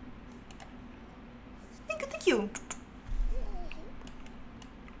 Thank you.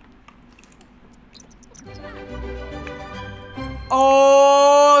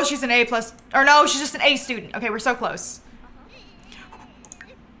 Oh, she's an A+. Or no, she's just an A student. Okay, we're so close.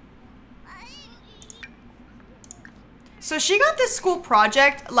 So she got this school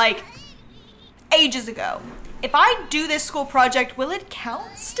project like ages ago. If I do this school project, will it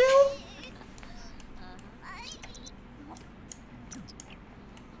count still?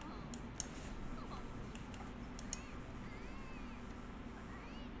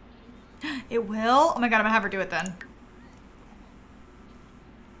 It will? Oh my God, I'm gonna have her do it then.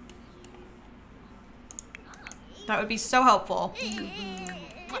 That would be so helpful.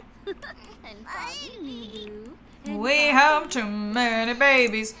 We have too many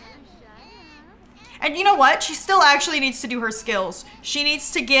babies. And you know what? She still actually needs to do her skills. She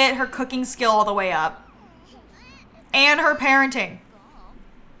needs to get her cooking skill all the way up. And her parenting.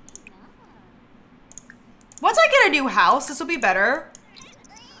 Once I get a new house, this will be better.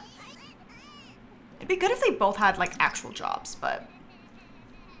 It'd be good if they both had like actual jobs, but.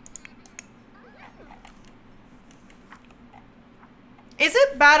 Is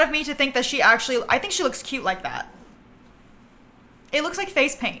it bad of me to think that she actually, I think she looks cute like that. It looks like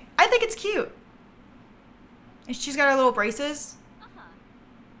face paint. I think it's cute. And she's got her little braces.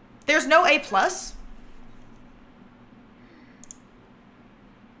 There's no A+.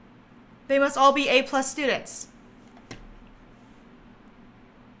 They must all be A+ students.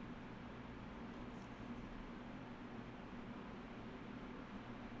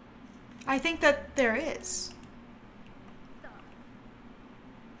 I think that there is.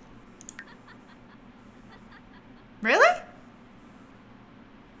 Really?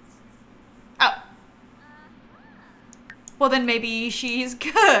 Oh. Well, then maybe she's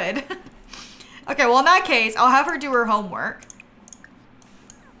good. Okay, well, in that case, I'll have her do her homework.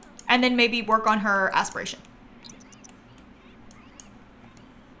 And then maybe work on her aspiration.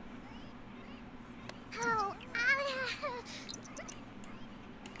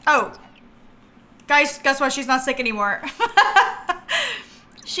 Oh. Guys, guess what? She's not sick anymore.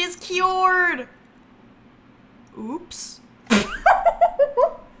 She's cured. Oops.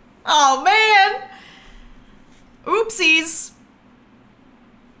 Oh, man. Oopsies.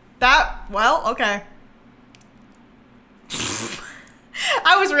 That, well, okay.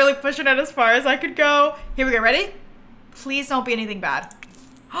 I was really pushing it as far as I could go. Here we go, ready? Please don't be anything bad.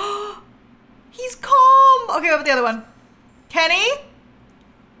 He's calm. Okay, what about the other one? Kenny?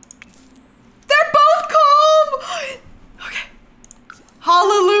 They're both calm. Okay.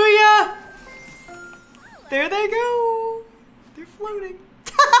 Hallelujah. There they go. They're floating.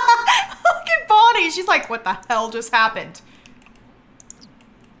 Look at Bonnie. She's like, what the hell just happened?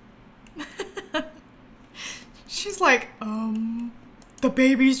 She's like, the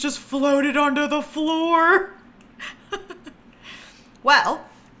babies just floated onto the floor. Well,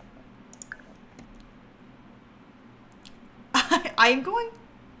 I am going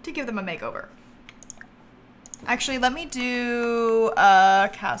to give them a makeover. Actually, let me do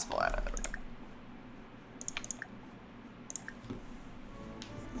cast full out.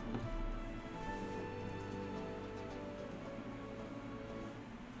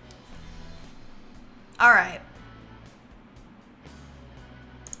 All right.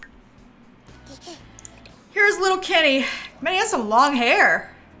 Here's little Kenny. Man, he has some long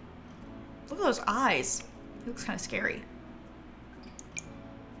hair. Look at those eyes. He looks kind of scary.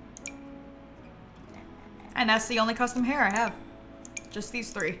 And that's the only custom hair I have. Just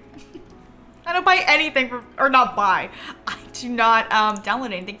these three. I don't buy anything for, or not buy. I do not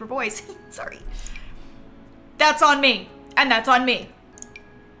download anything for boys. Sorry. That's on me. And that's on me.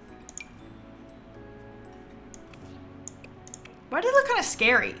 Why do they look kind of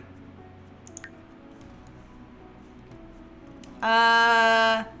scary?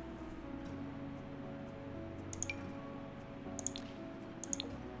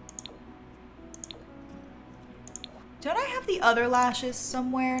 Don't I have the other lashes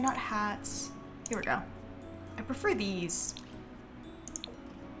somewhere? Not hats. Here we go. I prefer these.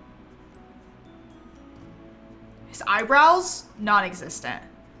 His eyebrows? Non-existent.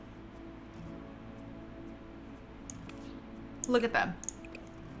 Look at them.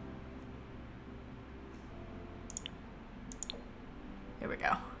 Here we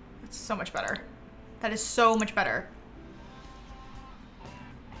go. It's so much better. That is so much better.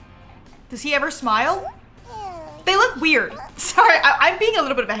 Does he ever smile? They look weird. Sorry, I'm being a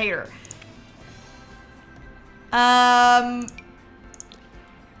little bit of a hater.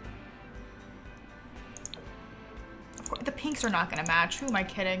 Of course, the pinks are not gonna match. Who am I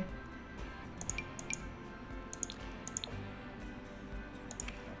kidding?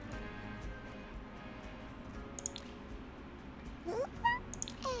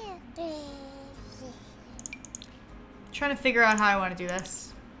 Trying to figure out how I want to do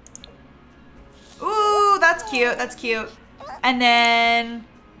this. Ooh, that's cute. That's cute. And then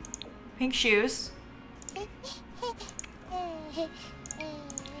pink shoes.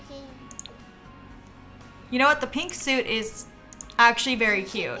 You know what? The pink suit is actually very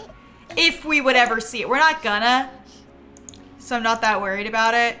cute. If we would ever see it. We're not gonna. So I'm not that worried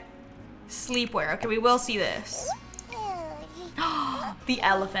about it. Sleepwear. Okay, we will see this. The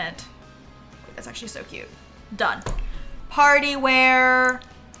elephant. That's actually so cute. Done. Party wear.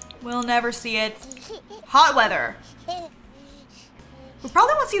 We'll never see it. Hot weather. We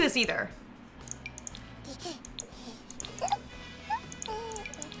probably won't see this either.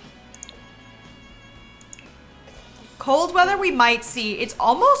 Cold weather we might see. It's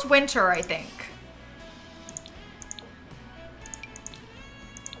almost winter, I think.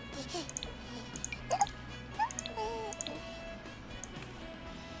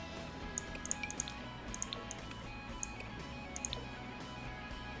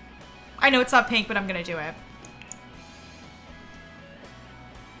 I know it's not pink, but I'm gonna do it.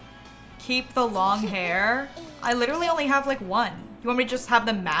 Keep the long hair. I literally only have like one. You want me to just have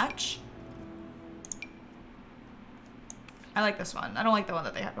them match? I like this one. I don't like the one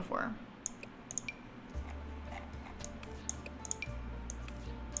that they had before.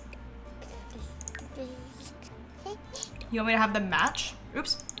 You want me to have them match?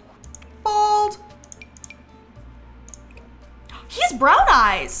 Oops. Bald. He has brown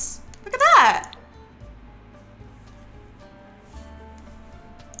eyes. Look at that.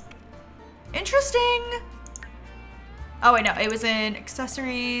 Interesting. Oh wait, no, it was in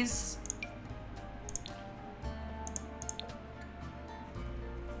accessories.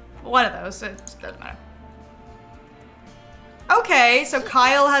 One of those, it doesn't matter. Okay, so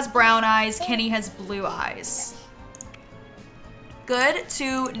Kyle has brown eyes, Kenny has blue eyes. Good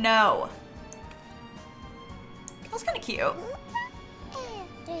to know. That's kind of cute.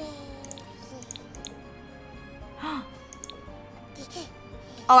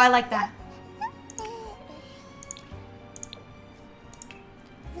 Oh, I like that.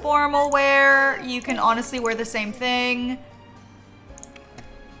 Formal wear, you can honestly wear the same thing.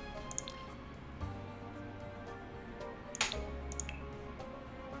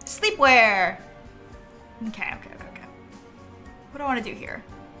 Sleepwear. Okay. What do I want to do here?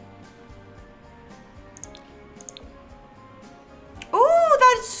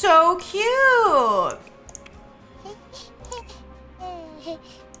 that's so cute.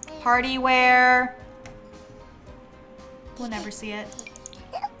 Party wear. We'll never see it.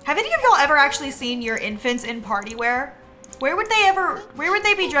 Have any of y'all ever actually seen your infants in party wear? Where would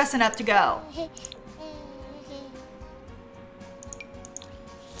they be dressing up to go?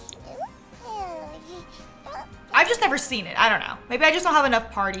 I've just never seen it. I don't know. Maybe I just don't have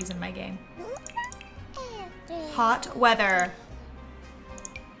enough parties in my game. Hot weather.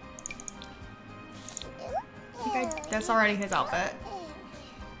 That's already his outfit.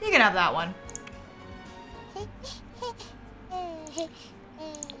 You can have that one.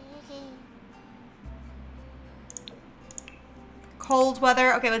 Cold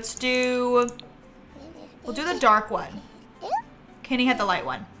weather. Okay, let's do... We'll do the dark one. Kenny had the light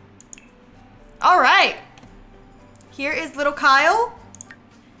one. All right. Here is little Kyle.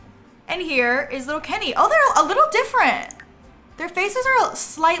 And here is little Kenny. Oh, they're a little different. Their faces are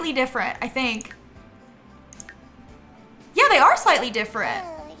slightly different, I think. Yeah, they are slightly different.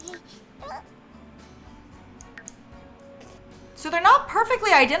 So they're not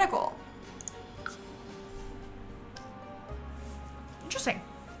perfectly identical. Interesting.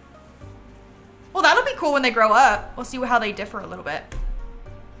 Well, that'll be cool when they grow up. We'll see how they differ a little bit.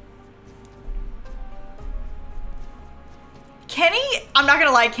 Kenny, I'm not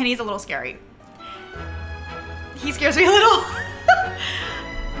gonna lie, Kenny's a little scary. He scares me a little.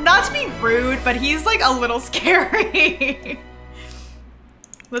 Not to be rude, but he's like a little scary.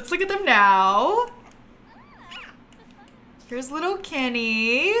 Let's look at them now. Here's little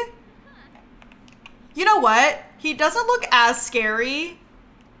Kenny. You know what? He doesn't look as scary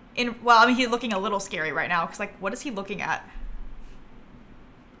well, I mean, he's looking a little scary right now because, like, what is he looking at?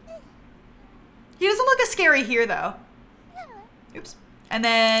 He doesn't look as scary here, though. Oops. And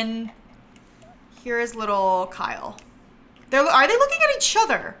then here is little Kyle. Are they looking at each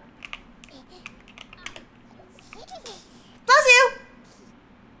other? Bless you.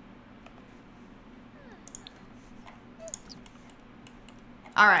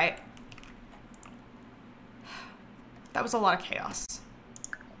 All right. That was a lot of chaos.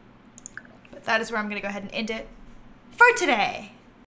 But that is where I'm going to go ahead and end it for today.